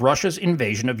analysis of Russia's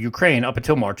invasion of Ukraine up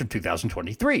until March of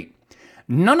 2023.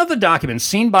 None of the documents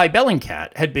seen by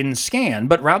Bellingcat had been scanned,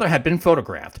 but rather had been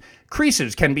photographed.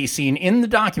 Creases can be seen in the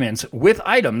documents with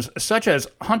items such as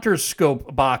hunter's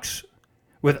scope box,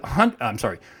 with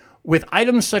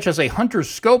items such as a hunter's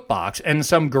scope box and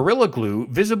some Gorilla Glue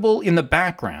visible in the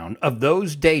background of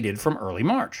those dated from early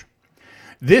March.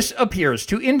 This appears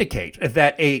to indicate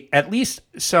that at least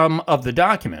some of the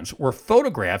documents were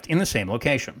photographed in the same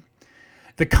location.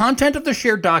 The content of the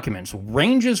shared documents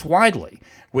ranges widely,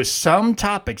 with some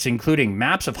topics including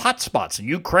maps of hotspots in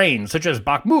Ukraine, such as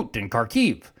Bakhmut and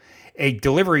Kharkiv, a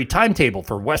delivery timetable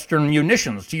for Western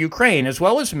munitions to Ukraine, as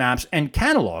well as maps and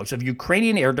catalogs of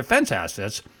Ukrainian air defense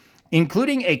assets,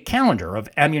 including a calendar of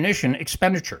ammunition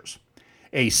expenditures.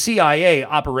 A CIA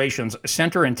Operations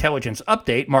Center intelligence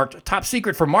update marked top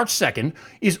secret for March 2nd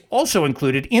is also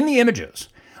included in the images.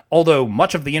 although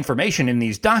much of the information in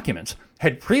these documents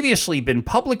had previously been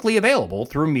publicly available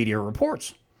through media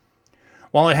reports.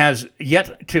 While it has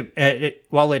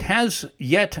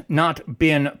yet not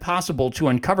been possible to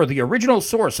uncover the original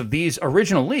source of these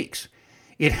original leaks,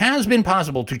 it has been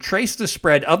possible to trace the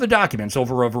spread of the documents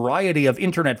over a variety of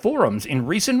internet forums in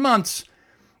recent months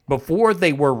before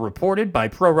they were reported by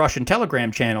pro-Russian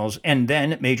Telegram channels and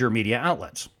then major media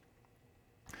outlets.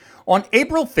 On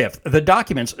April 5th, the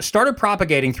documents started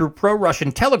propagating through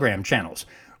pro-Russian Telegram channels,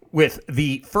 with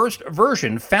the first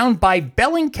version found by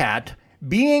Bellingcat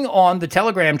being on the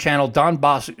Telegram channel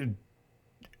Donbas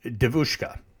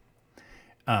Devushka.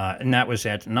 And that was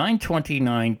at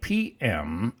 9:29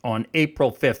 p.m. on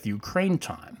April 5th, Ukraine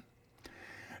time.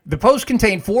 The post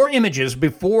contained 4 images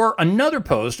before another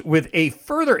post with a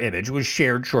further image was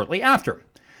shared shortly after.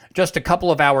 Just a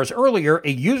couple of hours earlier,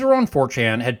 a user on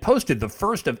 4chan had posted the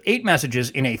first of 8 messages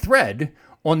in a thread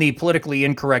on the politically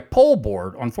incorrect poll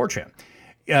board on 4chan,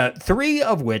 3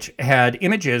 of which had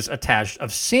images attached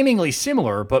of seemingly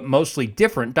similar but mostly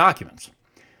different documents.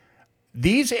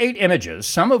 These 8 images,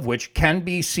 some of which can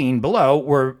be seen below,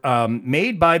 were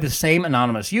made by the same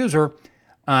anonymous user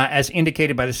as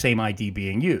indicated by the same ID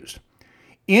being used.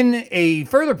 In a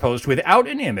further post without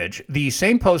an image, the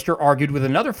same poster argued with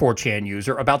another 4chan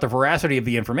user about the veracity of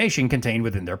the information contained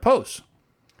within their posts.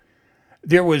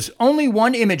 There was only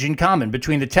one image in common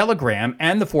between the Telegram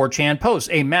and the 4chan posts,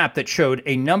 a map that showed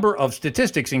a number of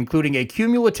statistics, including a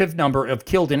cumulative number of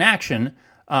killed in action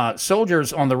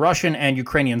soldiers on the Russian and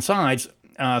Ukrainian sides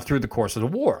through the course of the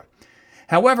war.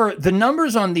 However, the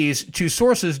numbers on these 2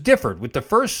 sources differed, with the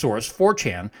first source,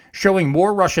 4chan, showing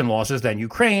more Russian losses than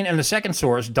Ukraine, and the second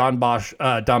source, Donbas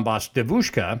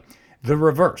Devushka, the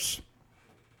reverse.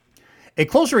 A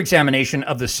closer examination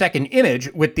of the second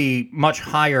image with the much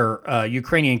higher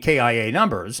Ukrainian KIA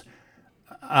numbers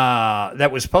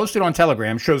that was posted on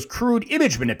Telegram shows crude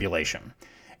image manipulation.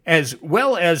 As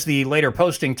well as the later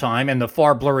posting time and the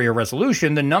far blurrier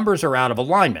resolution, the numbers are out of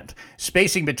alignment.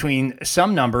 Spacing between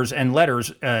some numbers and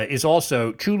letters is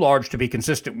also too large to be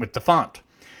consistent with the font.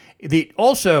 It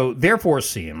also therefore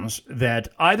seems that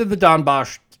either the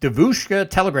Donbas Devushka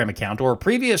Telegram account or a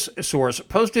previous source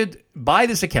posted by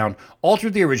this account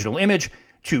altered the original image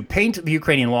to paint the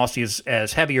Ukrainian losses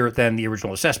as heavier than the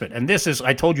original assessment. And this is,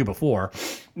 I told you before,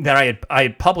 that I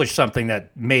had published something that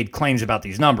made claims about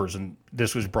these numbers, and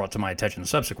this was brought to my attention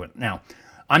subsequent. Now,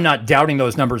 I'm not doubting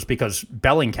those numbers because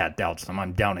Bellingcat doubts them.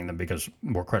 I'm doubting them because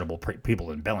more credible people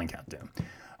than Bellingcat do.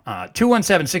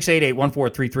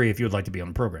 217-688-1433 if you would like to be on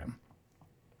the program.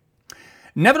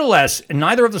 Nevertheless,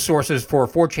 neither of the sources for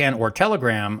 4chan or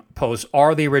Telegram posts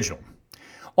are the original.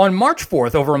 On March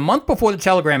 4th, over a month before the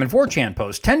Telegram and 4chan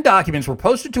posts, 10 documents were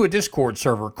posted to a Discord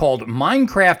server called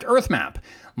Minecraft Earthmap.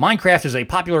 Minecraft is a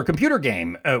popular computer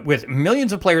game with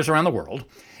millions of players around the world.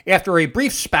 After a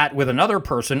brief spat with another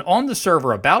person on the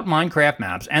server about Minecraft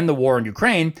maps and the war in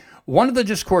Ukraine, one of the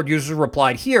Discord users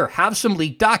replied, "Here, have some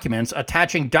leaked documents,"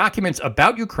 attaching documents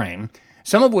about Ukraine,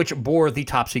 some of which bore the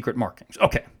top secret markings.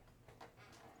 Okay.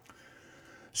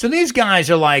 So these guys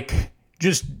are like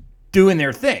just doing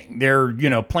their thing. They're,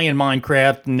 playing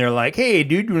Minecraft, and they're like, "Hey,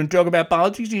 dude, you want to talk about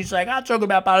politics?" And he's like, "I'll talk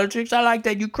about politics. I like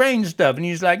that Ukraine stuff." And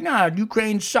he's like, "Nah,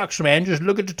 Ukraine sucks, man. Just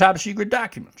look at the top secret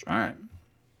documents." All right.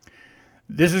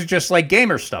 This is just like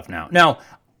gamer stuff now. Now,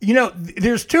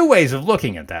 there's 2 ways of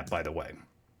looking at that, by the way.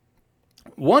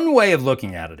 One way of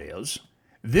looking at it is,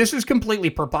 this is completely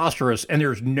preposterous, and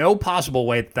there's no possible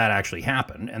way that actually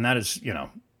happened. And that is,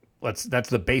 that's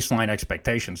the baseline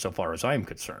expectation so far as I am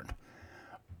concerned.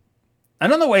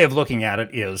 Another way of looking at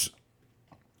it is,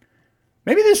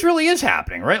 maybe this really is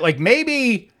happening, right? Like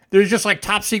maybe there's just like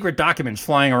top secret documents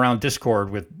flying around Discord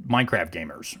with Minecraft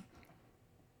gamers.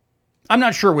 I'm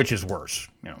not sure which is worse,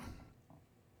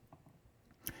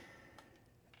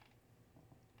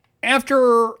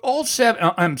 After all 7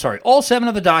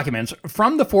 of the documents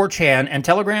from the 4chan and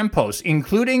Telegram posts,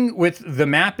 including with the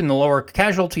map in the lower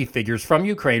casualty figures from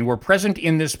Ukraine, were present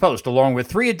in this post, along with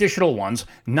 3 additional ones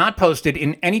not posted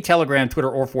in any Telegram,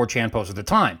 Twitter, or 4chan post at the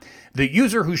time. The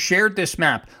user who shared this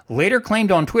map later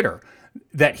claimed on Twitter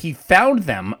that he found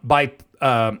them by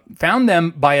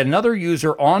another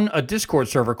user on a Discord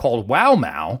server called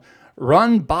WowMao,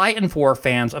 run by and for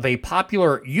fans of a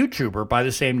popular YouTuber by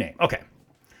the same name. Okay.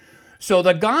 So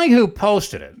the guy who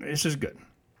posted it, this is good.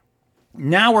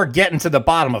 Now we're getting to the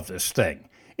bottom of this thing.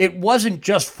 It wasn't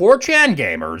just 4chan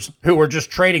gamers who were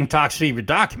just trading top secret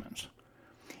documents.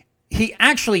 he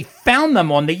actually found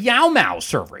them on the Yaomao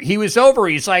server. He was over.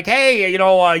 He's like, hey,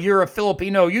 you're a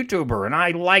Filipino YouTuber, and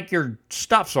I like your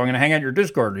stuff, so I'm going to hang out your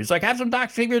Discord. He's like, have some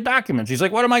secret documents. He's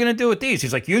like, what am I going to do with these?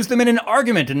 He's like, use them in an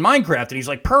argument in Minecraft. And he's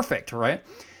like, perfect, right?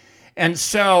 And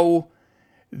so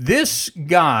this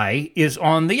guy is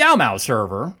on the Yaomao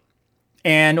server,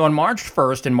 and on March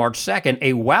 1st and March 2nd,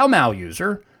 a Yaomao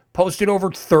user posted over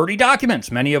 30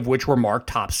 documents, many of which were marked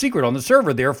top secret on the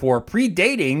server, therefore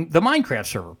predating the Minecraft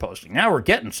server posting. Now we're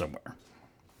getting somewhere.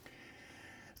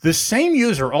 The same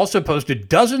user also posted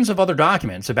dozens of other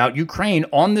documents about Ukraine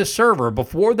on this server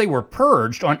before they were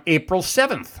purged on April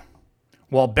 7th.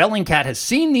 While Bellingcat has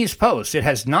seen these posts, it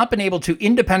has not been able to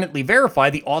independently verify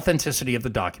the authenticity of the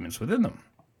documents within them.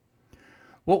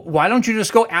 Well, why don't you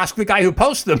just go ask the guy who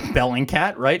posts them,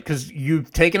 Bellingcat, right? Because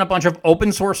you've taken a bunch of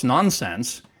open source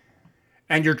nonsense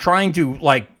and you're trying to,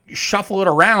 shuffle it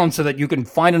around so that you can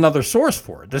find another source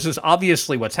for it. This is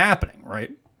obviously what's happening,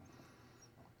 right?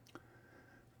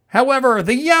 However,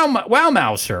 the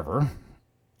Yaomao server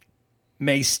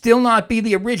may still not be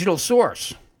the original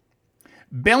source.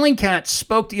 Bellingcat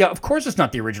spoke to... Yeah, of course it's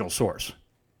not the original source.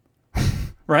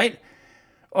 Right?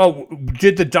 Oh,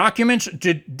 did the documents...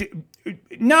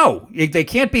 No, they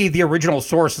can't be the original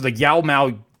source of the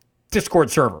Yaomao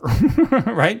Discord server,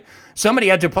 right? Somebody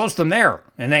had to post them there,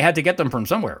 and they had to get them from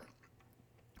somewhere,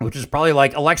 which is probably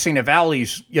like Alexei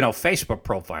Navalny's, Facebook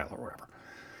profile or whatever.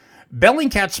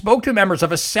 Bellingcat spoke to members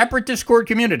of a separate Discord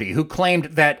community who claimed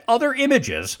that other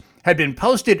images had been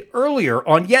posted earlier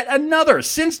on yet another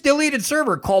since-deleted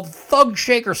server called Thug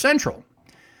Shaker Central,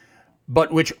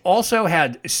 but which also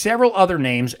had several other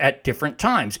names at different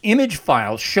times. Image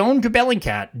files shown to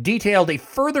Bellingcat detailed a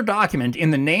further document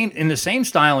in the same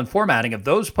style and formatting of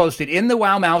those posted in the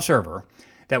Yaomao server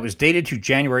that was dated to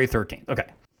January 13th. Okay.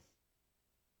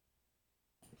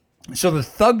 So the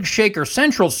Thug Shaker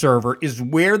Central server is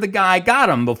where the guy got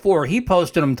them before he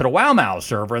posted them to the Yaomao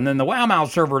server, and then the Yaomao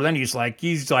server, then he's like,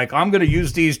 I'm going to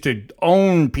use these to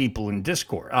own people in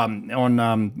Discord, on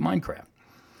Minecraft.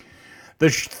 The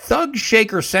Thug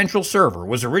Shaker Central server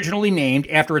was originally named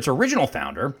after its original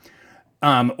founder.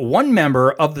 One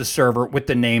member of the server with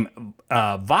the name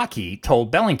Vaki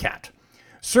told Bellingcat.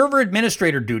 Server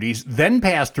administrator duties then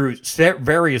passed through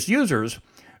various users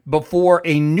before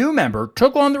a new member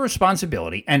took on the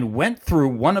responsibility and went through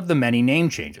one of the many name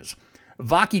changes.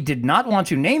 Vaki did not want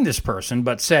to name this person,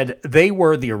 but said they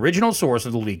were the original source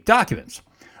of the leaked documents.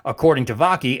 According to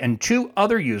Vaki and two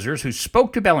other users who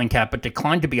spoke to Bellingcat but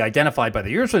declined to be identified by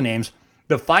the usernames,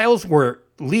 the files were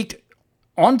leaked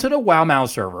onto the Yaomao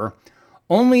server.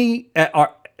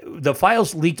 The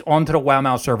files leaked onto the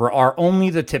Yaomao server are only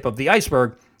the tip of the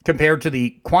iceberg compared to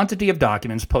the quantity of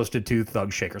documents posted to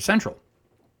Thug Shaker Central.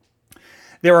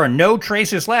 There are no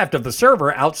traces left of the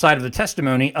server outside of the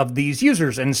testimony of these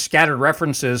users and scattered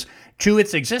references to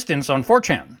its existence on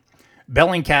 4chan.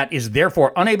 Bellingcat is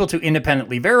therefore unable to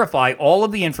independently verify all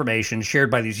of the information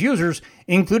shared by these users,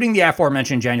 including the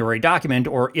aforementioned January document,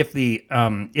 or if the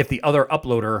other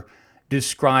uploader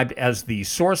described as the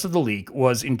source of the leak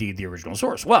was indeed the original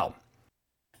source. Well,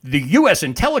 the U.S.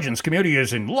 intelligence community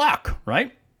is in luck,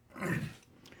 right?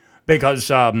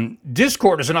 Because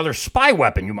Discord is another spy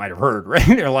weapon, you might have heard, right?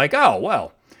 They're like, oh,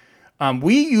 well,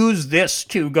 we use this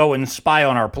to go and spy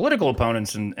on our political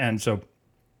opponents, and so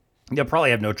they'll probably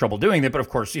have no trouble doing that. But of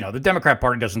course, the Democrat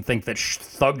Party doesn't think that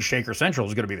Thug Shaker Central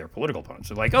is going to be their political opponents.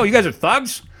 They're like, oh, you guys are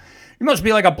thugs? You must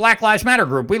be like a Black Lives Matter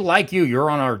group. We like you. You're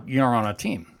on our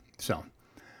team.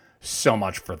 So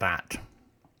much for that.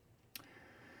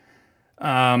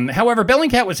 However,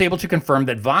 Bellingcat was able to confirm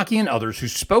that Vaki and others who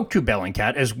spoke to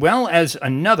Bellingcat, as well as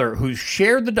another who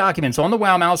shared the documents on the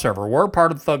Yaomao server, were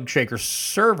part of the Thug Shaker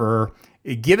server,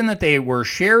 given that they were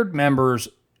shared members.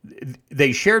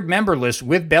 They shared member lists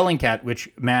with Bellingcat,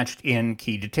 which matched in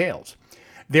key details.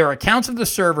 Their accounts of the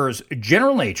server's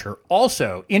general nature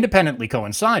also independently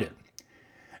coincided.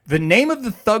 The name of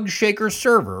the Thug Shaker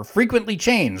server frequently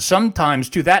changed, sometimes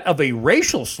to that of a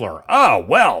racial slur. Oh,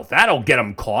 well, that'll get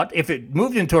them caught. If it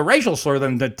moved into a racial slur,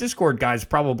 then the Discord guys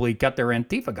probably got their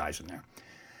Antifa guys in there.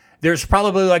 There's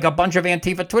probably like a bunch of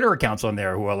Antifa Twitter accounts on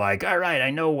there who are like, all right, I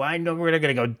know we're going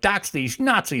to go dox these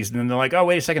Nazis. And then they're like, oh,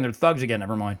 wait a second, they're thugs again.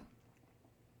 Never mind.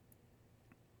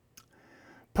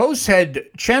 Posts and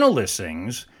channel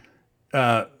listings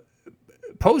show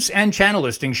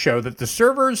that the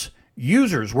server's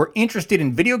users were interested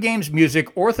in video games,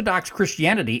 music, Orthodox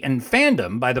Christianity, and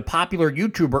fandom by the popular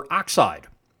YouTuber Oxide.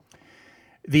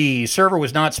 The server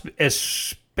was not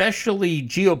especially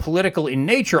geopolitical in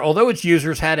nature, although its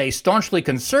users had a staunchly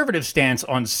conservative stance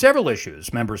on several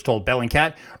issues, members told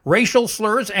Bellingcat. Racial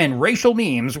slurs and racial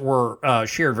memes were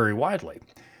shared very widely.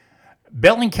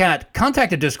 Bellingcat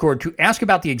contacted Discord to ask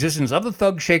about the existence of the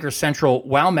Thug Shaker Central,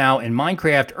 WowMao, and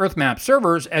Minecraft Earthmap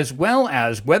servers, as well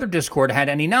as whether Discord had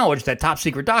any knowledge that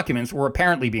top-secret documents were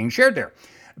apparently being shared there.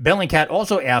 Bellingcat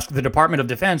also asked the Department of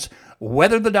Defense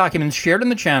whether the documents shared in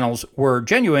the channels were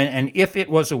genuine and if it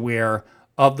was aware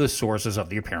of the sources of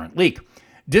the apparent leak.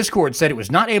 Discord said it was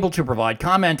not able to provide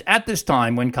comment at this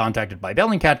time when contacted by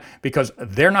Bellingcat because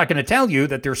they're not going to tell you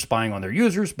that they're spying on their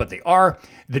users, but they are.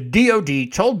 The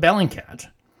DoD told Bellingcat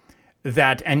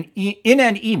that in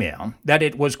an email that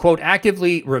it was, quote,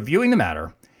 actively reviewing the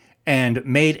matter and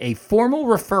made a formal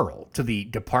referral to the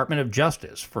Department of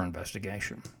Justice for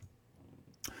investigation.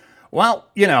 Well,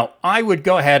 I would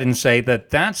go ahead and say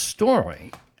that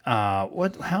story, how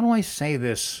do I say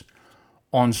this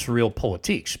on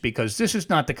SurrealPolitiks? Because this is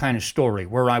not the kind of story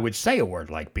where I would say a word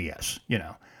like BS,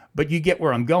 But you get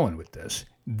where I'm going with this.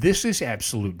 This is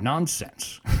absolute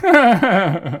nonsense.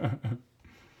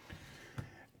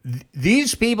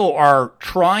 These people are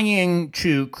trying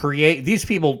to these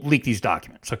people leak these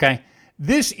documents, okay?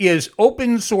 This is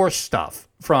open source stuff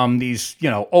from these,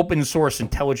 open source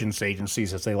intelligence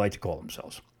agencies, as they like to call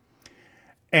themselves.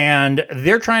 And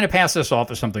they're trying to pass this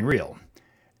off as something real.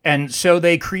 And so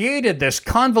they created this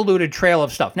convoluted trail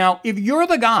of stuff. Now, if you're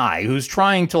the guy who's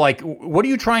trying to, what are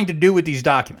you trying to do with these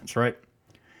documents, right?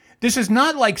 This is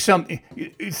not like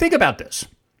think about this.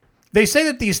 They say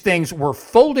that these things were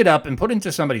folded up and put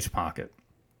into somebody's pocket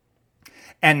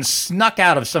and snuck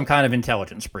out of some kind of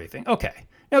intelligence briefing. Okay.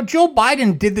 Now, Joe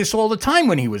Biden did this all the time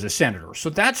when he was a senator, so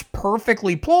that's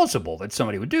perfectly plausible that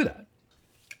somebody would do that.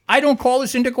 I don't call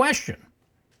this into question.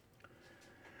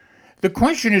 The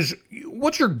question is,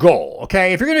 what's your goal,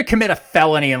 okay? If you're going to commit a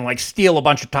felony and, steal a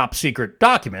bunch of top-secret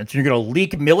documents, and you're going to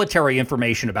leak military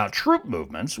information about troop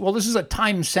movements, well, this is a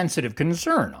time-sensitive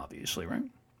concern, obviously, right?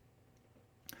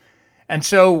 And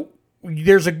so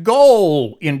there's a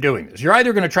goal in doing this. You're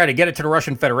either going to try to get it to the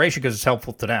Russian Federation because it's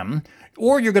helpful to them,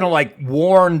 or you're going to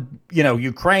warn,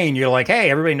 Ukraine. You're like,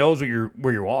 hey, everybody knows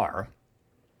where you are.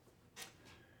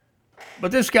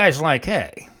 But this guy's like,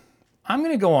 hey, I'm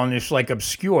going to go on this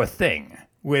obscure thing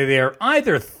where they're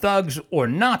either thugs or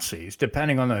Nazis,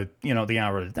 depending on the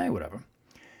hour of the day, whatever.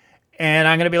 And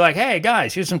I'm going to be like, hey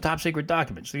guys, here's some top secret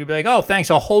documents. You'll be like, oh, thanks.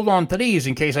 I'll hold on to these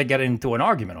in case I get into an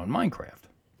argument on Minecraft.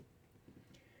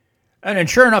 And then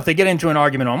sure enough, they get into an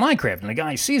argument on Minecraft, and the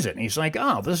guy sees it, and he's like,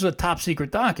 oh, this is a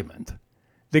top-secret document.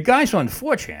 The guys on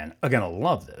 4chan are going to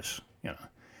love this, And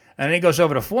then he goes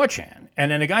over to 4chan,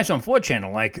 and then the guys on 4chan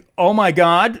are like, oh, my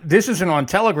God, this isn't on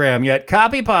Telegram yet.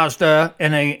 Copy pasta,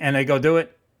 and they go do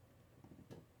it.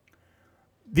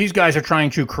 These guys are trying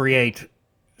to create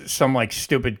some,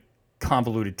 stupid,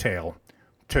 convoluted tale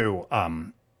to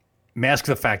mask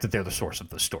the fact that they're the source of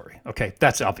the story. Okay,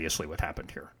 that's obviously what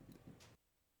happened here.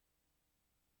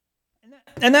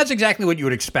 And that's exactly what you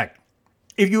would expect.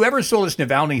 If you ever saw this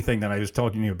Navalny thing that I was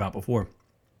talking to you about before,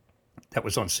 that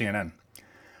was on CNN,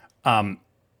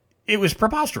 it was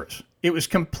preposterous. It was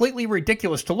completely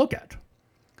ridiculous to look at.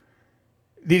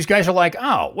 These guys are like,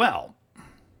 oh, well,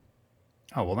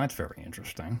 that's very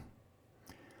interesting.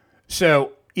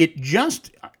 So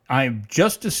I'm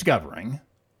just discovering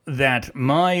that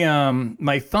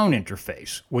my phone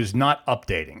interface was not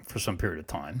updating for some period of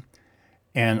time,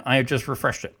 and I have just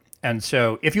refreshed it. And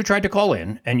so if you tried to call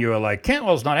in and you're like,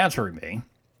 Cantwell's not answering me,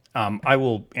 I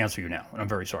will answer you now. And I'm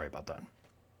very sorry about that.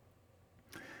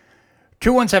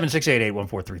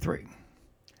 217-688-1433.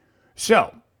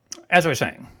 So, as I was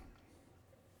saying,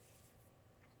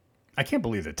 I can't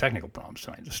believe the technical problems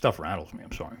tonight. This stuff rattles me.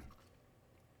 I'm sorry.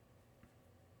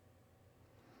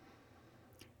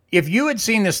 If you had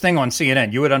seen this thing on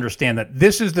CNN, you would understand that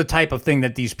this is the type of thing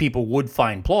that these people would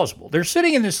find plausible. They're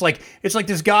sitting in this, it's like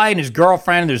this guy and his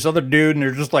girlfriend and this other dude, and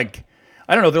they're just I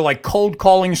don't know, they're cold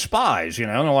calling spies, And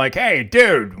they're like, hey,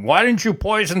 dude, why didn't you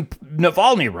poison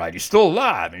Navalny right? He's still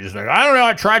alive. And he's like, I don't know,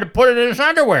 I tried to put it in his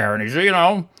underwear. And he's,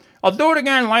 I'll do it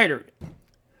again later.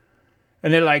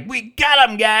 And they're like, we got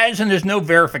him, guys. And there's no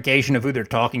verification of who they're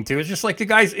talking to. It's just the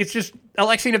guys, it's just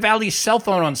Alexei Navalny's cell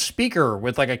phone on speaker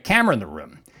with a camera in the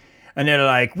room. And they're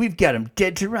like, we've got him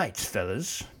dead to rights,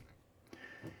 fellas.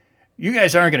 You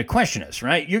guys aren't going to question us,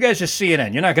 right? You guys are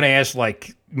CNN. You're not going to ask,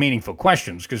 meaningful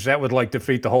questions because that would,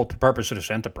 defeat the whole purpose of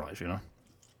this enterprise,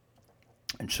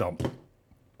 And so,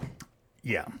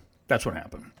 yeah, that's what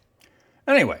happened.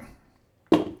 Anyway,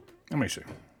 let me see.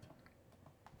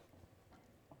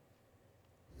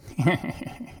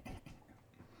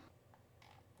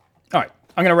 All right.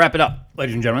 I'm going to wrap it up,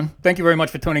 ladies and gentlemen. Thank you very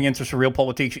much for tuning in to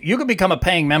SurrealPolitiks. You can become a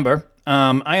paying member.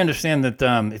 I understand that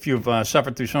if you've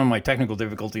suffered through some of my technical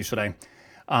difficulties today,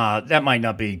 that might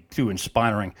not be too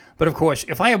inspiring. But of course,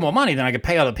 if I have more money, then I could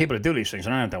pay other people to do these things,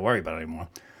 and I don't have to worry about it anymore.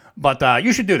 But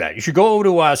you should do that. You should go to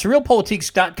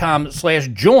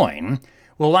SurrealPolitiks.com/join.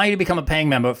 Will allow you to become a paying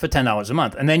member for $10 a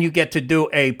month. And then you get to do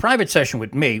a private session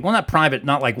with me. Well, not private,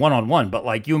 not like one-on-one, but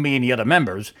like you, me, and the other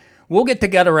members. We'll get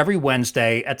together every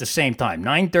Wednesday at the same time,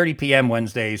 9:30 p.m.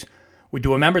 Wednesdays. We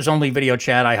do a members-only video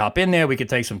chat. I hop in there. We could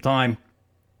take some time.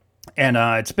 And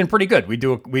it's been pretty good. We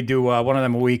do one of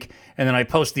them a week, and then I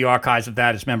post the archives of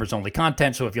that as members-only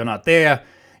content. So if you're not there,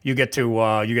 you get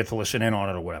to listen in on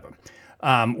it or whatever.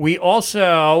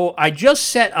 I just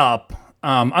set up.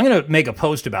 I'm going to make a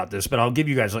post about this, but I'll give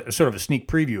you guys sort of a sneak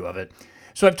preview of it.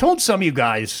 So I've told some of you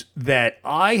guys that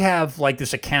I have like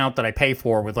this account that I pay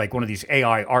for with like one of these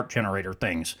AI art generator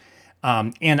things.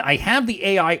 And I have the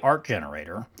AI art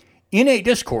generator in a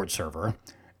Discord server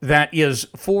that is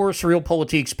for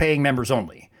SurrealPolitiks paying members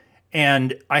only.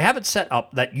 And I have it set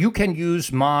up that you can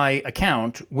use my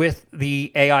account with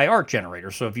the AI art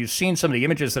generator. So if you've seen some of the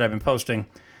images that I've been posting,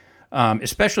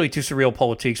 especially to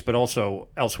SurrealPolitiks, but also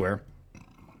elsewhere,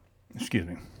 excuse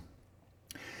me,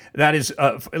 that is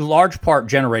in large part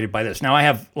generated by this. Now I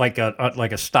have like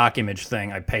a stock image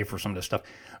thing. I pay for some of this stuff,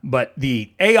 but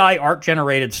the AI art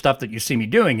generated stuff that you see me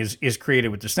doing is created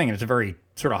with this thing, and it's a very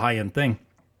sort of high end thing.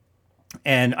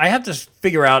 And I have to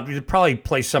figure out, you probably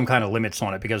place some kind of limits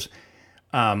on it because,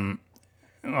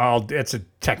 it's a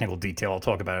technical detail. I'll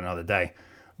talk about it another day.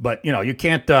 But you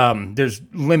can't. There's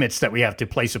limits that we have to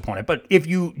place upon it. But if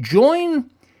you join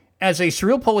as a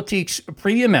SurrealPolitiks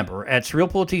premium member at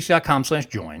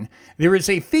SurrealPolitiks.com/join, there is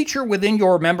a feature within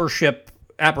your membership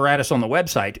apparatus on the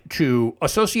website to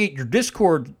associate your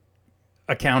Discord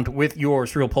account with your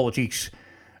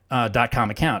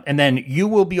SurrealPolitiks.com account. And then you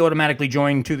will be automatically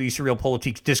joined to the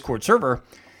SurrealPolitiks Discord server,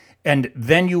 and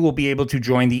then you will be able to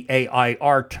join the AI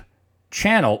art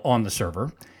channel on the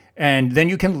server. And then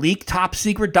you can leak top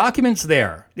secret documents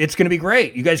there. It's going to be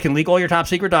great. You guys can leak all your top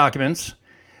secret documents.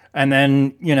 And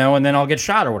then, I'll get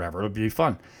shot or whatever. It'll be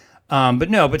fun.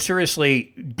 But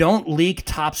seriously, don't leak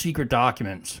top secret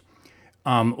documents.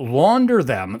 Launder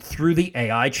them through the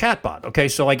AI chatbot. Okay,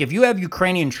 so like if you have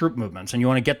Ukrainian troop movements and you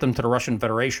want to get them to the Russian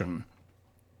Federation,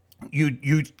 you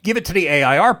give it to the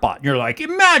AI art bot. You're like,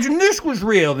 imagine this was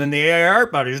real. Then the AI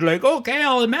art bot is like, okay,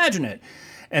 I'll imagine it.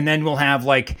 And then we'll have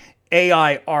like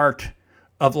AI art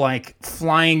of like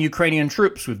flying Ukrainian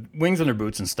troops with wings on their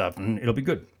boots and stuff, and it'll be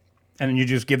good. And then you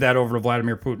just give that over to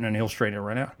Vladimir Putin, and he'll straighten it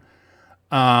right out.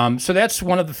 So that's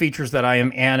one of the features that I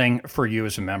am adding for you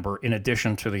as a member, in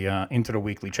addition to the into the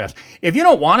weekly chats. If you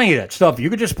don't want any of that stuff,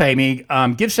 you could just pay me.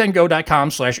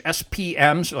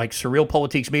 GiveSendGo.com/SPMs, like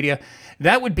SurrealPolitiks Media.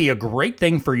 That would be a great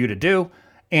thing for you to do.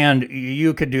 And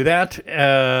you could do that.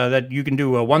 That you can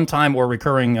do a one-time or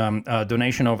recurring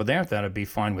donation over there. That would be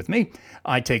fine with me.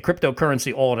 I take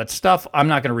cryptocurrency, all of that stuff. I'm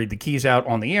not going to read the keys out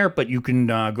on the air, but you can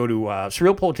go to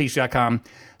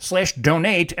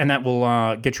SurrealPolitiks.com/donate, and that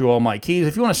will get you all my keys.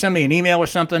 If you want to send me an email or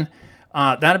something,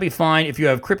 that'll be fine. If you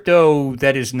have crypto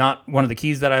that is not one of the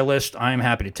keys that I list, I am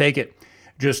happy to take it.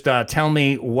 Just tell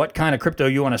me what kind of crypto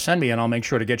you want to send me, and I'll make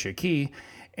sure to get you a key.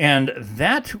 And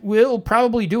that will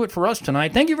probably do it for us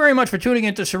tonight. Thank you very much for tuning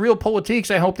into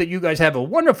SurrealPolitiks. I hope that you guys have a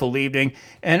wonderful evening.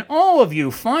 And all of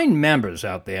you fine members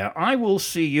out there, I will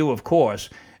see you, of course,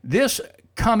 this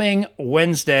coming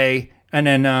Wednesday. And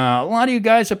then a lot of you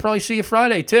guys will probably see you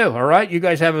Friday, too. All right? You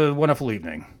guys have a wonderful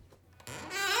evening.